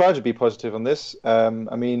just to try to be positive on this, I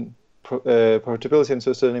mean, profitability and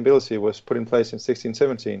sustainability was put in place in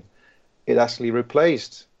 16-17. It actually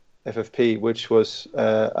replaced FFP, which was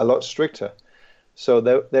a lot stricter. So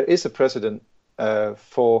there is a precedent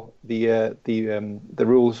for the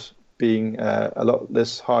rules being a lot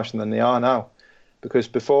less harsh than they are now. Because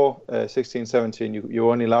before 16-17, you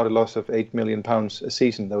were only allowed a loss of £8 million a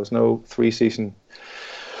season. There was no 3-season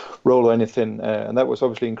role or anything, and that was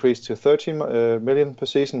obviously increased to 13 million per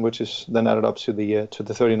season, which is then added up to the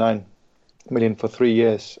 39 million for 3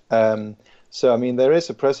 years. So I mean, there is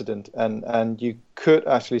a precedent, and you could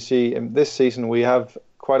actually see in this season we have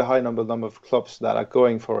quite a high number of clubs that are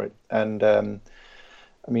going for it, and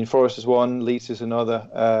I mean, Forest is one, Leeds is another.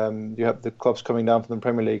 You have the clubs coming down from the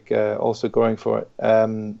Premier League also going for it.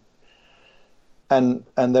 And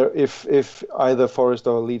there, if either Forest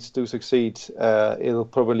or Leeds do succeed, it'll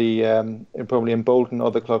probably embolden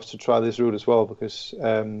other clubs to try this route as well, because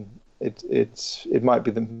it might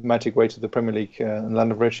be the magic way to the Premier League and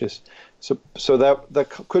land of riches. So that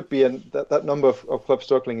could be that number of clubs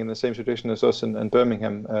struggling in the same situation as us and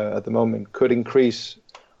Birmingham at the moment could increase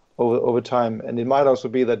over time, and it might also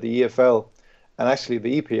be that the EFL and actually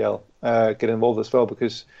the EPL get involved as well,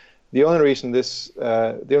 because the only reason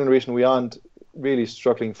we aren't really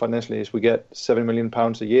struggling financially is we get £7 million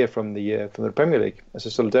a year from the Premier League as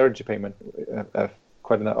a solidarity payment.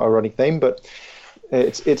 Quite an ironic name, but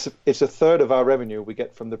it's a third of our revenue we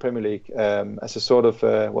get from the Premier League as a sort of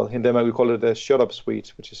in Denmark we call it a shut up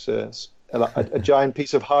sweet, which is a giant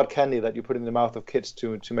piece of hard candy that you put in the mouth of kids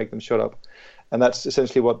to make them shut up. And that's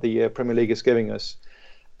essentially what the Premier League is giving us.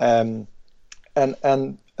 And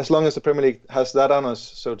as long as the Premier League has that on us,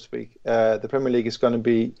 so to speak, the Premier League is going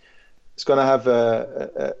to have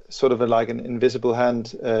a sort of like an invisible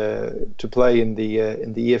hand to play in the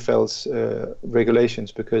EFL's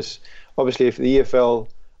regulations, because obviously if the EFL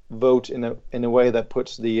vote in a way that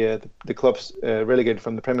puts the clubs relegated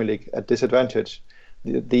from the Premier League at disadvantage,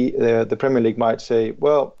 the Premier League might say,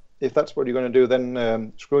 well, if that's what you're going to do,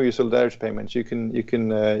 then screw your solidarity payments. You can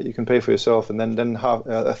pay for yourself, and then half,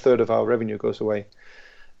 a third of our revenue goes away.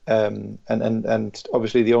 And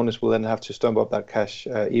obviously the owners will then have to stump up that cash,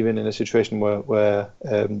 even in a situation where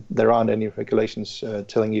there aren't any regulations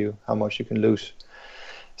telling you how much you can lose.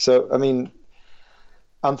 So I mean,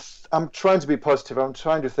 I'm trying to be positive. I'm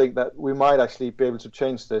trying to think that we might actually be able to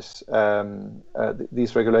change this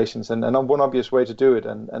these regulations, and one obvious way to do it,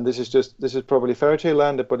 and this is probably fairy tale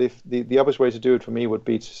land, but if the obvious way to do it for me would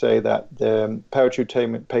be to say that the parachute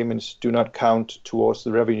payments do not count towards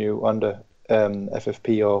the revenue under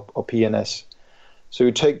FFP or PNS. So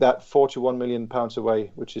you take that £41 million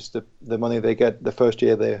away, which is the money they get the first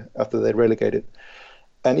year after they're relegated,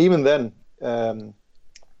 and even then.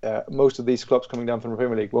 Most of these clubs coming down from the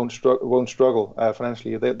Premier League won't struggle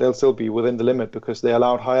financially. They'll still be within the limit because they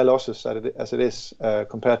allowed higher losses as it is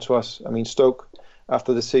compared to us. I mean, Stoke,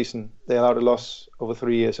 after the season, they allowed a loss over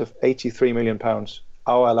 3 years of £83 million.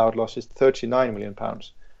 Our allowed loss is £39 million.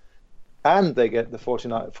 And they get the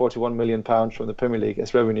 £41 million from the Premier League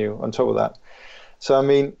as revenue on top of that. So, I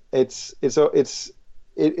mean,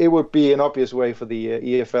 it would be an obvious way for the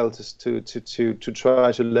EFL to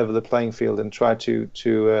try to level the playing field and try to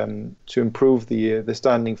improve the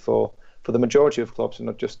standing for the majority of clubs and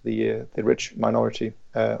not just the rich minority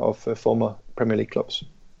of former Premier League clubs.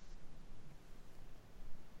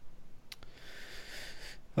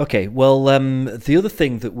 Okay, well, the other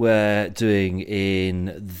thing that we're doing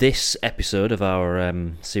in this episode of our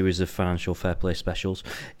series of financial fair play specials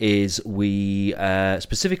is we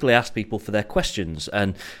specifically asked people for their questions,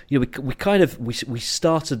 and we we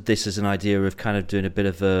started this as an idea of kind of doing a bit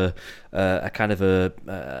of a kind of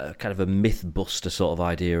a myth buster sort of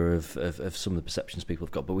idea of some of the perceptions people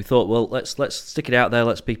have got, but we thought, well, let's stick it out there,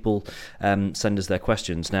 let's people send us their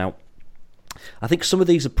questions. Now, I think some of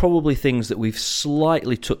these are probably things that we've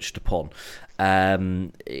slightly touched upon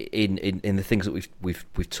in the things that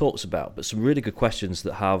we've talked about, but some really good questions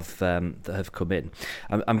that have come in.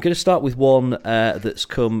 I'm going to start with one that's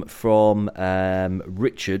come from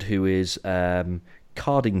Richard, who is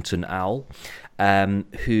Cardington Owl,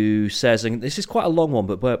 who says, and this is quite a long one,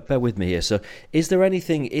 but bear with me here. So, is there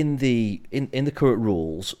anything in the current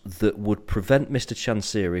rules that would prevent Mr.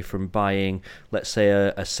 Chansiri from buying, let's say,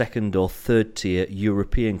 a second or third tier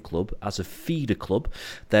European club as a feeder club?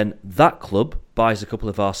 Then that club buys a couple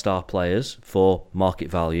of our star players for market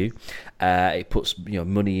value. It puts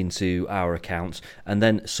money into our accounts, and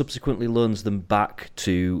then subsequently loans them back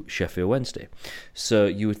to Sheffield Wednesday. So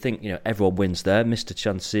you would think everyone wins there. Mr.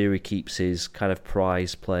 Chansiri keeps his kind of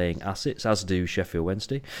prize playing assets, as do Sheffield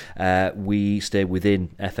Wednesday. We stay within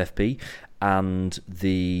FFP. and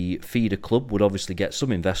the feeder club would obviously get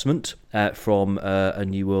some investment from a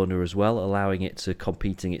new owner as well, allowing it to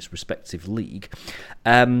compete in its respective league.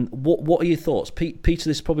 What are your thoughts, Peter? This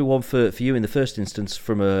is probably one for you in the first instance,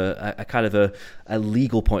 from a kind of a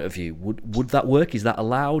legal point of view. Would that work? Is that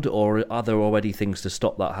allowed, or are there already things to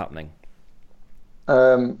stop that happening?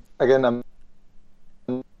 Again, I'm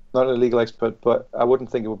not a legal expert, but I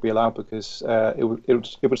wouldn't think it would be allowed, because it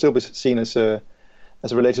would still be seen as a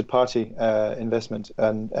related party investment,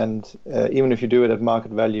 and even if you do it at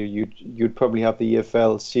market value, you'd probably have the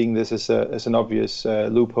EFL seeing this as an obvious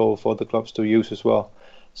loophole for the clubs to use as well.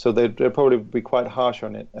 So they'd probably be quite harsh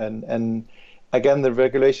on it, and again, the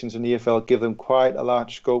regulations in the EFL give them quite a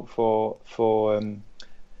large scope for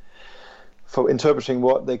interpreting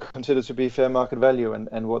what they consider to be fair market value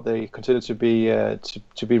and what they consider to be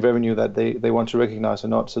revenue that they want to recognise or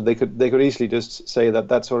not. So they could easily just say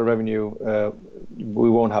that sort of revenue, we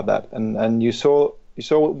won't have that. And you saw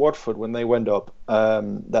Watford when they went up,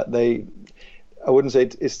 that they, I wouldn't say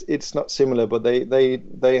it's not similar, but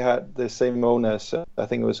they had the same owners. I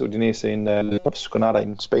think it was Udinese in Granada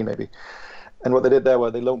in Spain maybe. And what they did there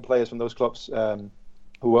was they loaned players from those clubs,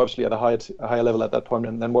 who were obviously at a higher level at that point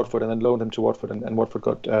than Watford, and then loaned them to Watford, and Watford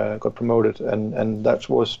got promoted, and that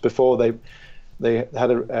was before they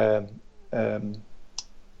had there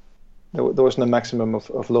wasn't a maximum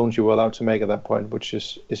of loans you were allowed to make at that point, which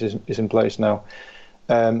is in place now,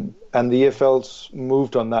 and the EFL's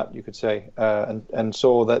moved on that, you could say, and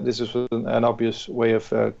saw that this is an obvious way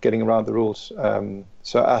of getting around the rules.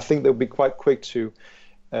 So I think they'll be quite quick to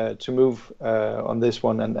move on this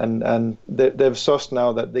one, and they've sussed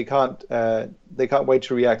now that they can't wait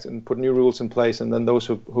to react and put new rules in place, and then those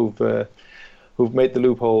who've made the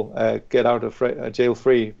loophole get out of jail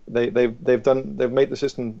free. They've made the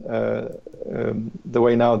system the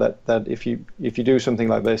way now that if you do something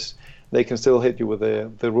like this, they can still hit you with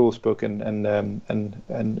the rules book and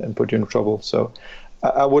put you in trouble. So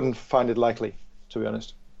I wouldn't find it likely, to be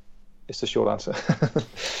honest. It's the short answer.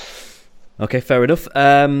 Okay, fair enough.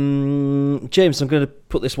 James, I'm going to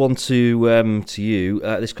put this one to you.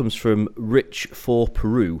 This comes from Rich for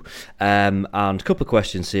Peru, and a couple of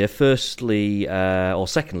questions here. Secondly,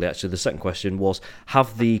 actually, the second question was: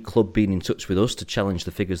 have the club been in touch with us to challenge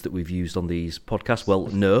the figures that we've used on these podcasts? Well,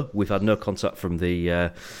 no, we've had no contact from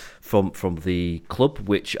the from the club,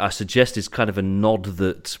 which I suggest is kind of a nod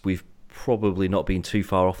that we've probably not been too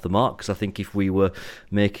far off the mark, because I think if we were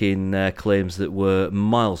making claims that were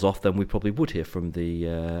miles off, then we probably would hear from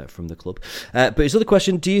the club. But his other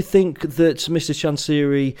question: do you think that Mr.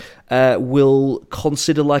 Chansiri will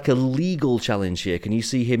consider like a legal challenge here? Can you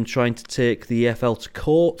see him trying to take the EFL to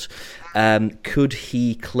court? Could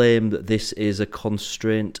he claim that this is a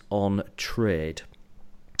constraint on trade?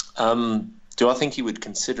 Do I think he would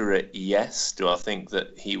consider it? Yes. Do I think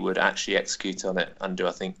that he would actually execute on it? And do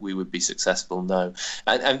I think we would be successful? No.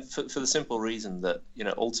 And for the simple reason that,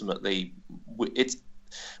 ultimately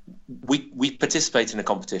we participate in a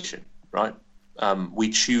competition, right? We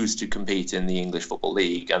choose to compete in the English Football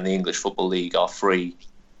League, and the English Football League are free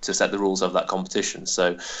to set the rules of that competition.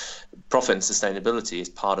 So profit and sustainability is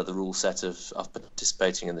part of the rule set of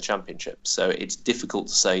participating in the Championship. So it's difficult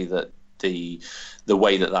to say that the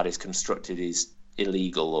way that is constructed is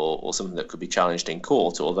illegal or something that could be challenged in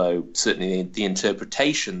court, although certainly the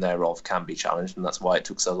interpretation thereof can be challenged, and that's why it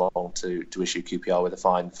took so long to issue QPR with a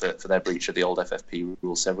fine for their breach of the old FFP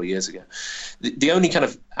rules several years ago. The only kind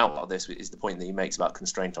of outlet of this is the point that he makes about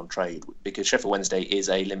constraint on trade, because Sheffield Wednesday is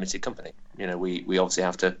a limited company. We obviously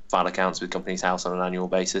have to file accounts with Companies House on an annual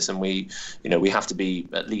basis, and we have to be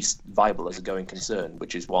at least viable as a going concern,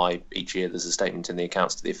 which is why each year there's a statement in the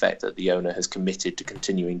accounts to the effect that the owner has committed to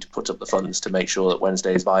continuing to put up the funds to make sure that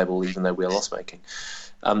Wednesday is viable, even though we're loss making.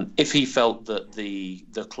 If he felt that the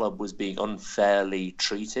club was being unfairly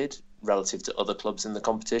treated relative to other clubs in the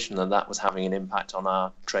competition, and that was having an impact on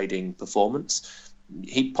our trading performance,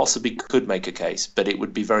 he possibly could make a case, but it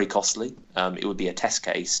would be very costly. It would be a test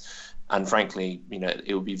case, and frankly,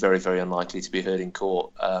 it would be very, very unlikely to be heard in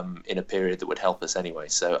court in a period that would help us anyway.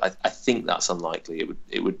 So I think that's unlikely.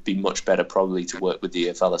 It would be much better probably to work with the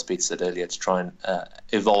EFL, as Peter said earlier, to try and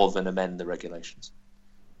evolve and amend the regulations.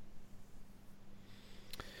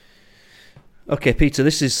 Okay, Peter,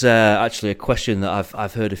 this is actually a question that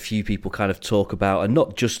I've heard a few people kind of talk about, and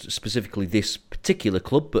not just specifically this particular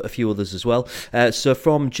club, but a few others as well. So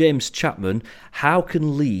from James Chapman: how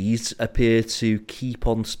can Leeds appear to keep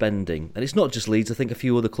on spending? And it's not just Leeds. I think a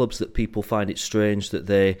few other clubs that people find it strange that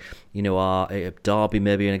they, are Derby,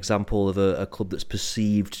 maybe an example of a club that's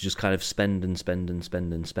perceived to just kind of spend and spend and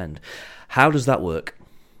spend and spend. How does that work?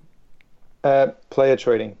 Player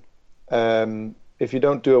trading. if you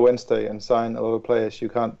don't do a Wednesday and sign a lot of players, you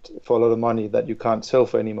can't for a lot of money that you can't sell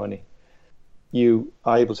for any money. You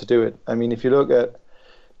are able to do it. I mean, if you look at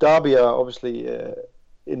Derby, are obviously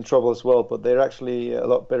in trouble as well, but they're actually a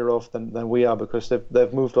lot better off than we are, because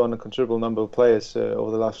they've moved on a considerable number of players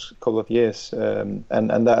over the last couple of years, and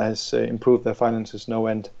that has improved their finances no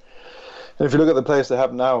end. And if you look at the players they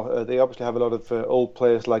have now, they obviously have a lot of old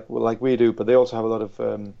players like we do, but they also have a lot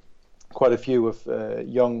of quite a few of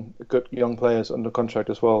good young players under contract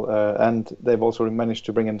as well, and they've also managed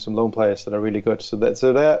to bring in some loan players that are really good. So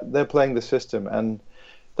they're playing the system, and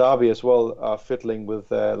Derby as well are fiddling with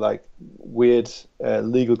like weird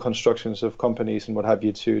legal constructions of companies and what have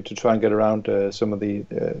you to try and get around some of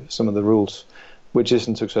the rules, which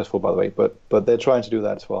isn't successful, by the way. But they're trying to do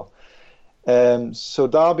that as well. So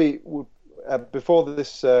Derby would. Before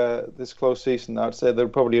this close season, I'd say they're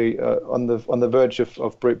probably on the verge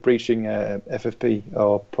of breaching FFP,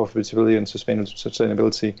 or profitability and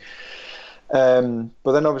sustainability.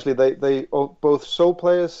 But then obviously they both sold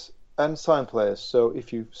players and sign players. So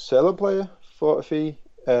if you sell a player for a fee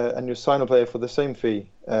and you sign a player for the same fee,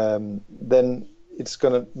 then it's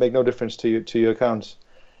going to make no difference to your accounts.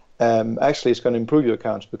 Actually, it's going to improve your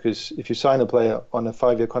accounts, because if you sign a player on a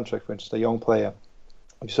 5-year contract, for instance, a young player,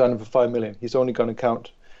 if you sign him for 5 million, he's only going to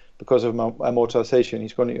count, because of amortization,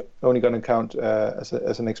 he's only going to count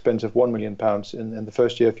as an expense of £1 million in the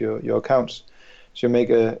first year of your accounts. So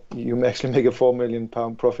you actually make a £4 million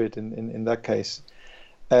profit in that case.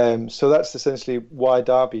 So that's essentially why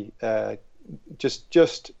Derby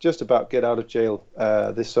just about get out of jail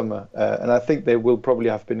this summer, and I think they will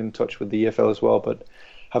probably have been in touch with the EFL as well, but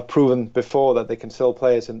have proven before that they can sell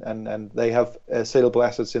players, and they have saleable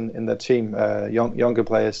assets in their team, younger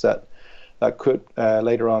players that could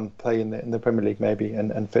later on play in the Premier League maybe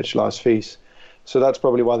and fetch large fees. So that's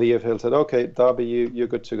probably why the EFL said, okay, Derby, you're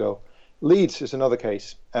good to go. Leeds is another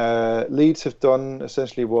case. Leeds have done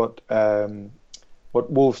essentially what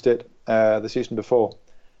Wolves did the season before.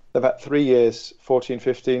 They've had 3 years,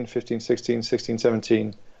 14-15, 15-16,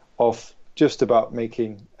 16-17, of just about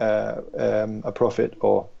making a profit,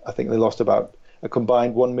 or I think they lost about a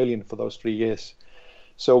combined 1 million for those 3 years.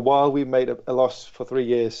 So while we made a loss for 3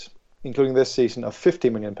 years, including this season, of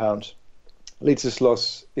 £50 million, Leeds'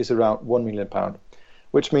 loss is around £1 million,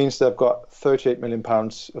 which means they've got £38 million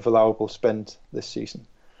of allowable spend this season.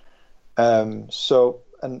 So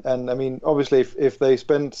I mean, obviously, if they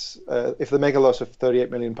make a loss of £38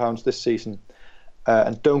 million this season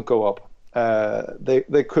and don't go up,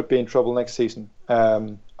 they could be in trouble next season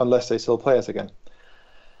unless they sell players again,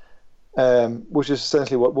 which is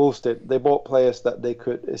essentially what Wolves did. They bought players that they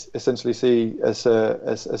could essentially see as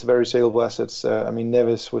very saleable assets. I mean,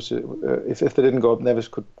 Neves was if they didn't go up,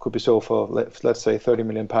 Neves could be sold for let's say £30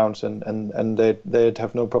 million, and they'd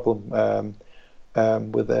have no problem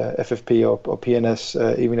with FFP or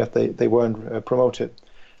PNS, even if they weren't promoted.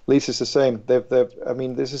 Leeds is the same. I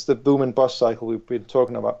mean, this is the boom and bust cycle we've been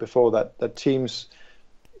talking about before. That teams,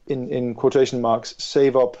 in quotation marks,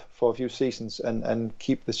 save up for a few seasons and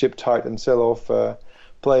keep the ship tight and sell off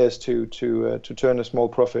players to turn a small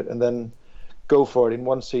profit, and then go for it in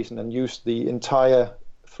one season and use the entire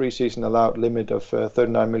 3-season allowed limit of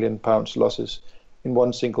 £39 million losses in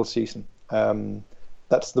one single season.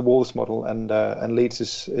 That's the Wolves model, and Leeds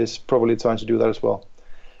is probably trying to do that as well.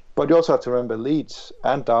 But you also have to remember, Leeds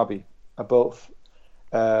and Derby are both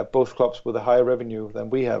clubs with a higher revenue than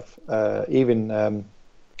we have, even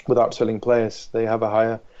without selling players. They have a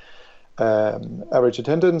higher average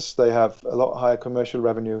attendance. They have a lot higher commercial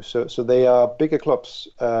revenue. So they are bigger clubs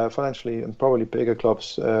financially, and probably bigger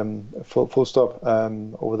clubs full stop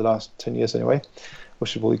over the last 10 years anyway,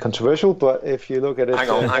 which is probably controversial. But if you look at it, hang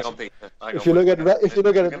on, Peter. If you look at it, you're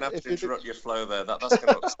going to have to interrupt your flow there. That's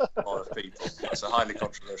going to upset a lot of people. That's a highly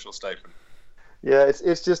controversial statement. Yeah,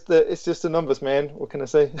 it's just the numbers, man. What can I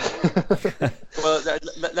say? Well,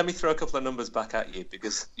 let me throw a couple of numbers back at you,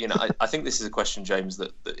 because I think this is a question, James,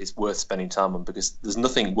 that is worth spending time on, because there's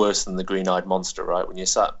nothing worse than the green-eyed monster, right? When you're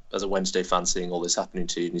sat as a Wednesday fan seeing all this happening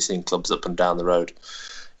to you, and you're seeing clubs up and down the road,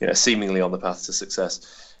 seemingly on the path to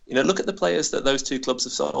success. Look at the players that those two clubs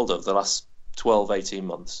have sold over the last 12, 18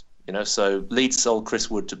 months. So Leeds sold Chris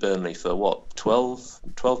Wood to Burnley for what, 12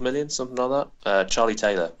 million, something like that. Charlie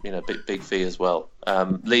Taylor, big fee as well.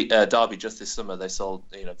 Derby just this summer they sold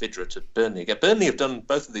Vidra to Burnley. Again, Burnley have done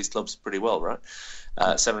both of these clubs pretty well, right?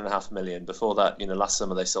 7.5 million. Before that, last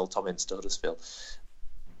summer they sold Tom Ince to Huddersfield.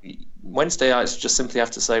 Wednesday nights just simply have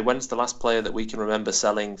to say, when's the last player that we can remember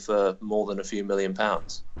selling for more than a few £1 million?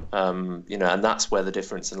 And that's where the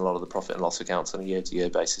difference in a lot of the profit and loss accounts on a year-to-year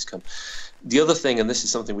basis come. The other thing, and this is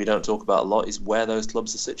something we don't talk about a lot, is where those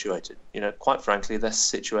clubs are situated. Quite frankly, they're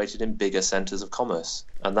situated in bigger centres of commerce,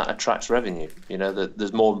 and that attracts revenue.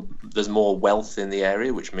 There's more wealth in the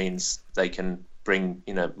area, which means they can bring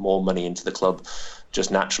more money into the club just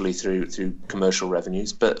naturally through commercial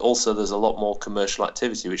revenues, but also there's a lot more commercial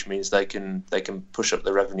activity, which means they can push up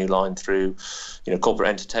the revenue line through corporate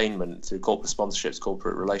entertainment, through corporate sponsorships,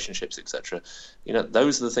 corporate relationships, etc.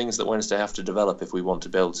 Those are the things that Wednesday have to develop if we want to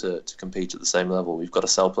be able to compete at the same level. We've got to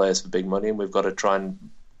sell players for big money, and we've got to try and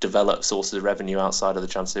develop sources of revenue outside of the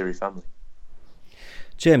Chansiri family.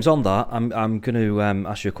 James, on that, I'm going to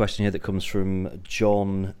ask you a question here that comes from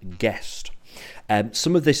John Guest.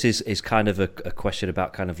 Some of this is kind of a question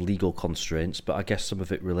about kind of legal constraints, but I guess some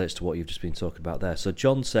of it relates to what you've just been talking about there. So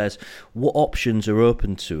John says, what options are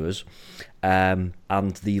open to us and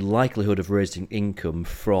the likelihood of raising income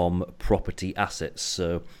from property assets?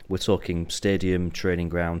 So we're talking stadium, training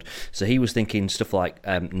ground. So he was thinking stuff like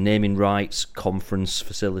naming rights, conference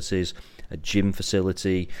facilities, a gym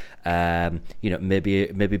facility,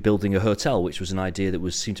 maybe building a hotel, which was an idea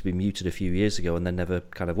that seemed to be mooted a few years ago and then never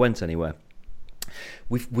kind of went anywhere.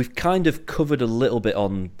 We've kind of covered a little bit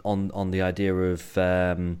on the idea of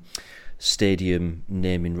stadium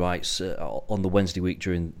naming rights on the Wednesday week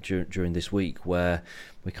during this week, where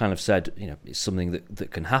we kind of said it's something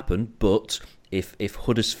that can happen, but if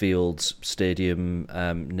Huddersfield's stadium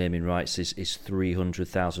naming rights is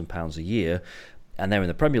 £300,000 a year, and they're in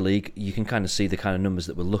the Premier League, you can kind of see the kind of numbers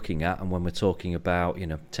that we're looking at. And when we're talking about,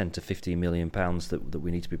 10 to 15 million pounds that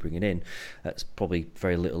we need to be bringing in, that's probably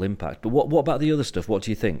very little impact. But what about the other stuff? What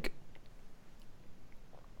do you think?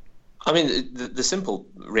 I mean, the simple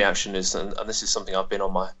reaction is, and this is something I've been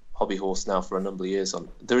on my hobby horse now for a number of years on,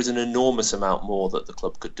 there is an enormous amount more that the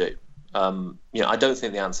club could do. I don't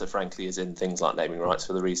think the answer, frankly, is in things like naming rights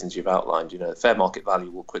for the reasons you've outlined. Fair market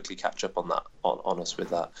value will quickly catch up on us with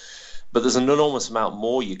that. But there's an enormous amount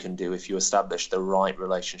more you can do if you establish the right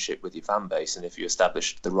relationship with your fan base, and if you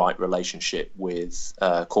establish the right relationship with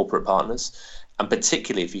corporate partners, and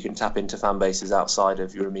particularly if you can tap into fan bases outside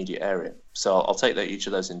of your immediate area. So I'll take each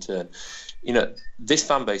of those in turn. This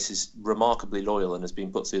fan base is remarkably loyal and has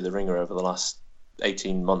been put through the ringer over the last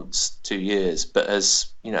 18 months, 2 years, but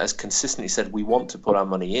as consistently said, we want to put our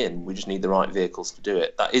money in, we just need the right vehicles to do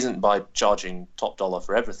it. That isn't by charging top dollar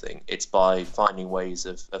for everything, it's by finding ways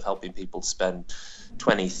of helping people spend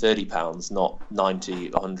 £20-30, not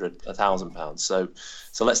 £90, £100, £1,000.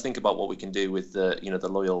 So let's think about what we can do with the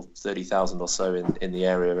loyal 30,000 or so in the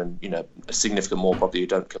area, and a significant more probably who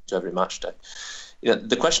don't come to every match day.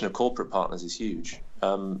 The question of corporate partners is huge.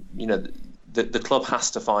 The club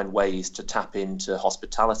has to find ways to tap into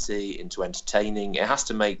hospitality, into entertaining. It has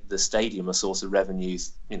to make the stadium a source of revenue,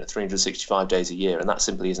 365 days a year, and that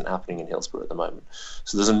simply isn't happening in Hillsborough at the moment.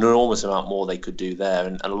 So there's an enormous amount more they could do there,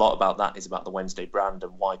 and a lot about that is about the Wednesday brand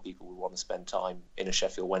and why people would want to spend time in a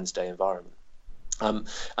Sheffield Wednesday environment. And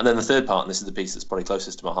then the third part, and this is the piece that's probably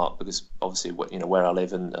closest to my heart, because obviously where I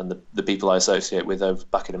live and the people I associate with over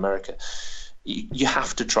back in America. You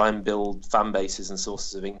have to try and build fan bases and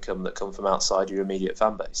sources of income that come from outside your immediate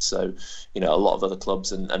fan base. So, a lot of other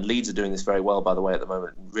clubs, and Leeds are doing this very well, by the way, at the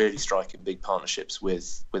moment, really striking big partnerships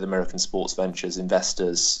with American sports ventures,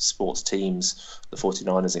 investors, sports teams, the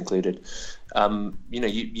 49ers included.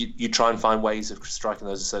 You try and find ways of striking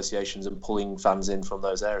those associations and pulling fans in from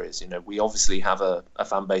those areas. We obviously have a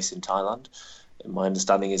fan base in Thailand. My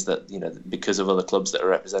understanding is that because of other clubs that are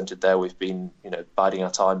represented there, we've been biding our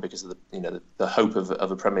time because of the hope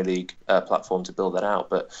of a Premier League platform to build that out.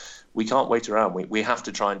 But we can't wait around. We have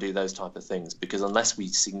to try and do those type of things, because unless we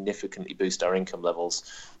significantly boost our income levels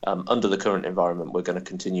under the current environment, we're going to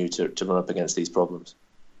continue to run up against these problems.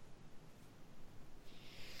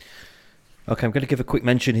 Okay, I'm going to give a quick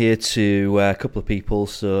mention here to a couple of people.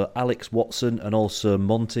 So Alex Watson and also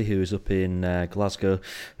Monty, who is up in Glasgow,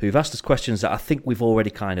 who've asked us questions that I think we've already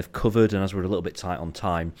kind of covered, and as we're a little bit tight on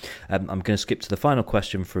time, I'm going to skip to the final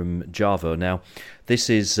question from Jarvo. Now, this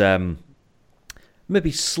is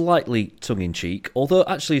maybe slightly tongue-in-cheek, although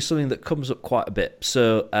actually something that comes up quite a bit.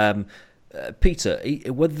 So, Peter,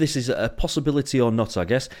 whether this is a possibility or not, I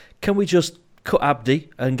guess, can we just cut Abdi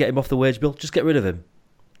and get him off the wage bill? Just get rid of him.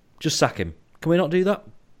 Just sack him. Can we not do that?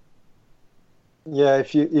 Yeah,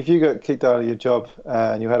 if you got kicked out of your job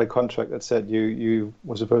and you had a contract that said you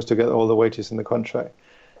were supposed to get all the wages in the contract,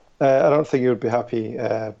 I don't think you would be happy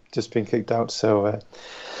just being kicked out. So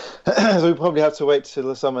So we probably have to wait till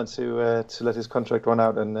the summer to let his contract run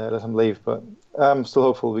out and let him leave. But I'm still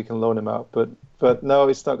hopeful we can loan him out. But no,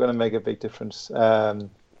 it's not going to make a big difference,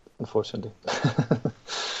 unfortunately.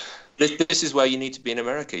 This is where you need to be in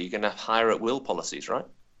America. You're going to hire at will policies, right?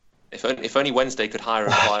 If only Wednesday could hire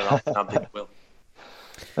and fire out at will.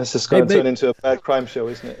 That's just going to turn into a bad crime show,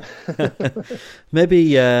 isn't it?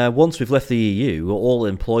 Maybe once we've left the EU, all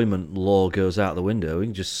employment law goes out the window. We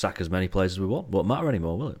can just sack as many players as we want. Won't matter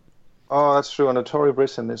anymore, will it? Oh, that's true. On a Tory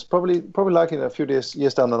Britain, it's probably likely in a few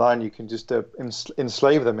years down the line, you can just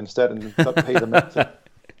enslave them instead and not pay them anything.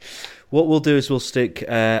 What we'll do is we'll stick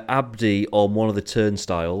Abdi on one of the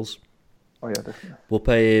turnstiles. Oh yeah, definitely. We'll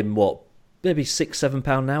pay him maybe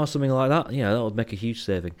 £6-7 now or something like that. Yeah, that would make a huge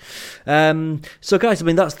saving. So, guys, I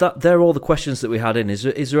mean, they're all the questions that we had in.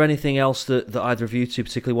 Is there anything else that either of you two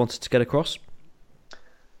particularly wanted to get across?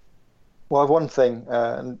 Well, I have one thing,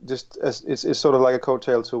 and just it's sort of like a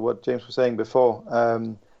coattail to what James was saying before.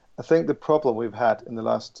 I think the problem we've had in the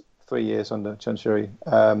last 3 years under Chanchuri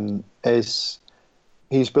is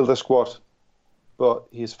he's built a squad, but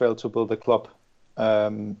he's failed to build a club.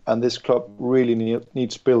 And this club really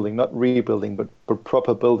needs building, not rebuilding, but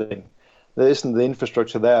proper building. There isn't the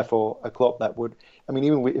infrastructure there for a club that would. I mean,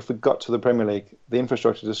 even if we got to the Premier League, the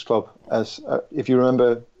infrastructure of this club, as if you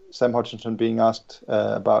remember Sam Hodgson being asked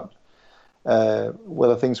about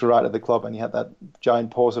whether things were right at the club, and he had that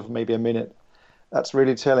giant pause of maybe a minute. That's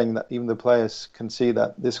really telling that even the players can see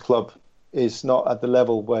that this club is not at the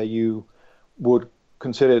level where you would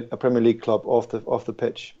consider it a Premier League club off the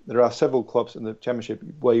pitch. There are several clubs in the Championship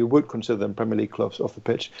where you would consider them Premier League clubs off the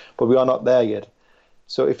pitch, but we are not there yet.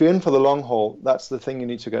 So if you're in for the long haul, that's the thing you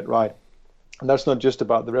need to get right. And that's not just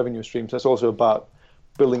about the revenue streams, that's also about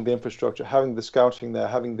building the infrastructure, having the scouting there,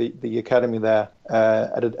 having the academy there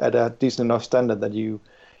at a decent enough standard that you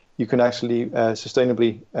can actually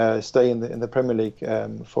sustainably stay in the Premier League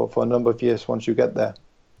for a number of years once you get there.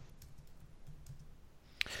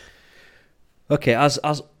 Okay, as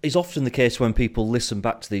is often the case when people listen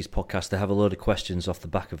back to these podcasts, they have a load of questions off the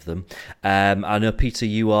back of them. I know, Peter,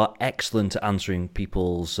 you are excellent at answering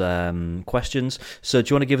people's questions. So do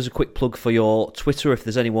you want to give us a quick plug for your Twitter if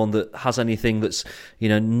there's anyone that has anything that's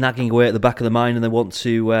nagging away at the back of the mind and they want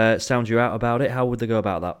to sound you out about it? How would they go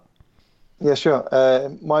about that? Yeah, sure.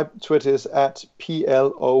 My Twitter is at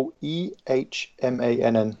PLOEHMANN.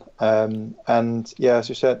 And yeah, as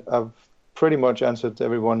you said, I've pretty much answered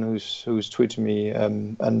everyone who's tweeted me,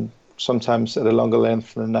 and sometimes at a longer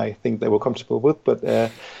length than I think they were comfortable with. But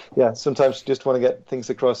yeah, sometimes just want to get things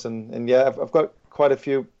across, and yeah, I've got quite a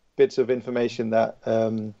few bits of information that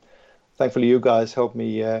thankfully you guys helped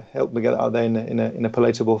me get out there in a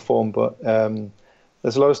palatable form. But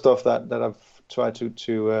there's a lot of stuff that I've tried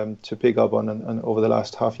to pick up on and over the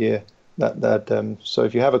last half year. So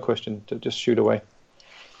if you have a question, just shoot away.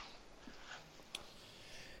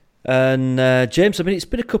 And James, I mean, it's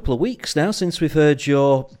been a couple of weeks now since we've heard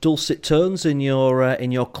your dulcet tones in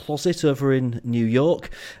your closet over in New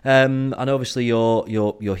York. And obviously you're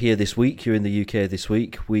here this week. You're in the UK this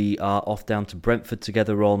week. We are off down to Brentford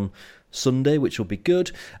together on Sunday, which will be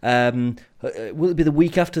good. Will it be the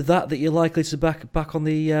week after that you're likely to back on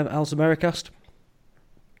the Als Americast?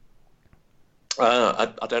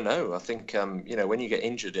 I don't know. I think when you get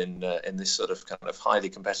injured in this sort of kind of highly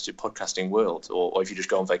competitive podcasting world, or if you just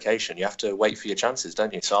go on vacation, you have to wait for your chances,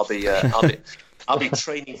 don't you? So I'll be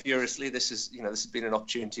training furiously. This has been an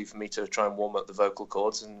opportunity for me to try and warm up the vocal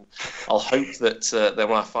cords, and I'll hope that then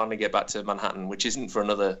when I finally get back to Manhattan, which isn't for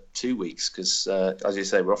another 2 weeks, because as you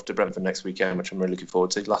say, we're off to Brentford next weekend, which I'm really looking forward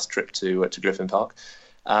to. Last trip to Griffin Park.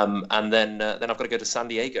 And then I've got to go to San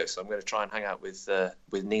Diego, so I'm going to try and hang out with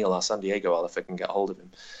Neil, our San Diego Al, if I can get hold of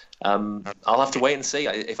him. I'll have to wait and see.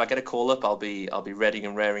 If I get a call up, I'll be ready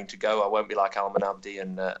and raring to go. I won't be like Alman Abdi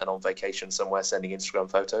and on vacation somewhere sending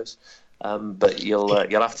Instagram photos. But you'll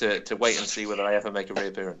have to wait and see whether I ever make a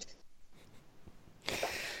reappearance.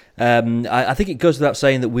 I think it goes without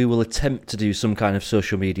saying that we will attempt to do some kind of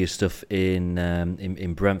social media stuff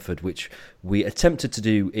in Brentford, which we attempted to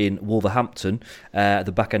do in Wolverhampton at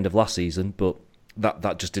the back end of last season, but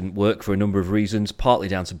that just didn't work for a number of reasons, partly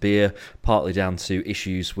down to beer, partly down to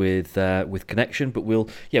issues with connection. But we'll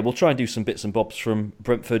try and do some bits and bobs from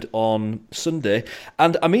Brentford on Sunday.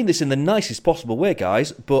 And I mean this in the nicest possible way,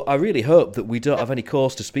 guys, but I really hope that we don't have any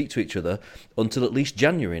cause to speak to each other until at least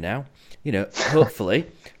January now.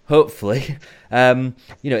 Hopefully,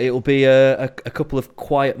 it will be a couple of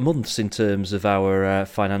quiet months in terms of our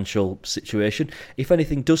financial situation. If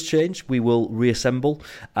anything does change, we will reassemble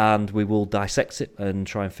and we will dissect it and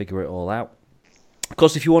try and figure it all out. Of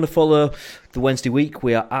course, if you want to follow the Wednesday week,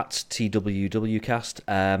 we are at TWWcast,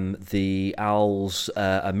 the Owls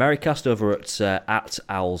Americast over at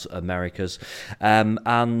Owls Americas.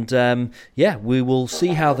 We will see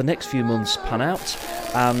how the next few months pan out,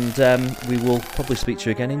 and we will probably speak to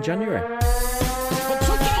you again in January.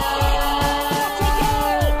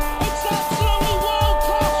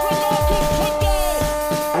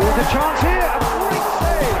 There's a chance here, a great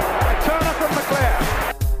save. A turner from McClare.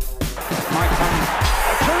 Might come.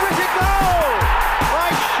 A terrific goal by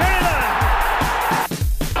Sheridan.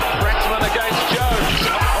 Rexman against Jones.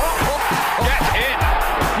 Get in.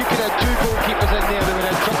 You could have two goalkeepers in there that would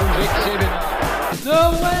have trouble with saving that.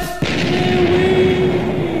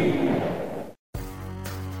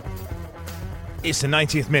 It's the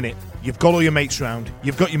 90th minute. You've got all your mates round.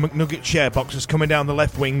 You've got your McNugget share boxes coming down the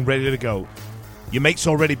left wing ready to go. Your mate's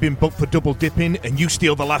already been booked for double dipping, and you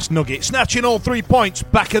steal the last nugget, snatching all 3 points.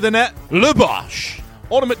 Back of the net, Le Bosch.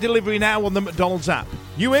 Order McDelivery now on the McDonald's app.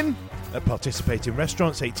 You in? At participating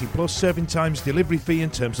restaurants, 18 plus, serving times, delivery fee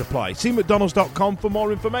and terms apply. See mcdonalds.com for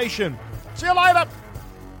more information. See you later.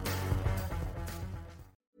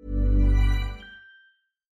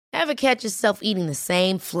 Ever catch yourself eating the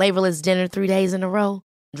same flavorless dinner 3 days in a row?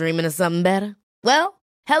 Dreaming of something better? Well,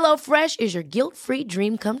 HelloFresh is your guilt-free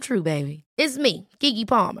dream come true, baby. It's me, Keke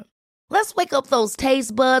Palmer. Let's wake up those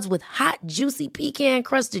taste buds with hot, juicy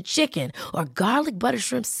pecan-crusted chicken or garlic butter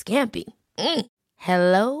shrimp scampi.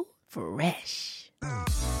 Hello Fresh.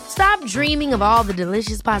 Stop dreaming of all the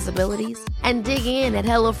delicious possibilities and dig in at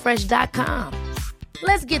HelloFresh.com.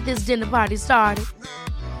 Let's get this dinner party started.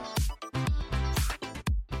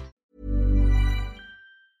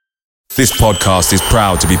 This podcast is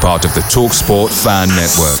proud to be part of the TalkSport Fan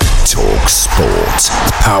Network. TalkSport.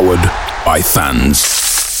 Powered by fans.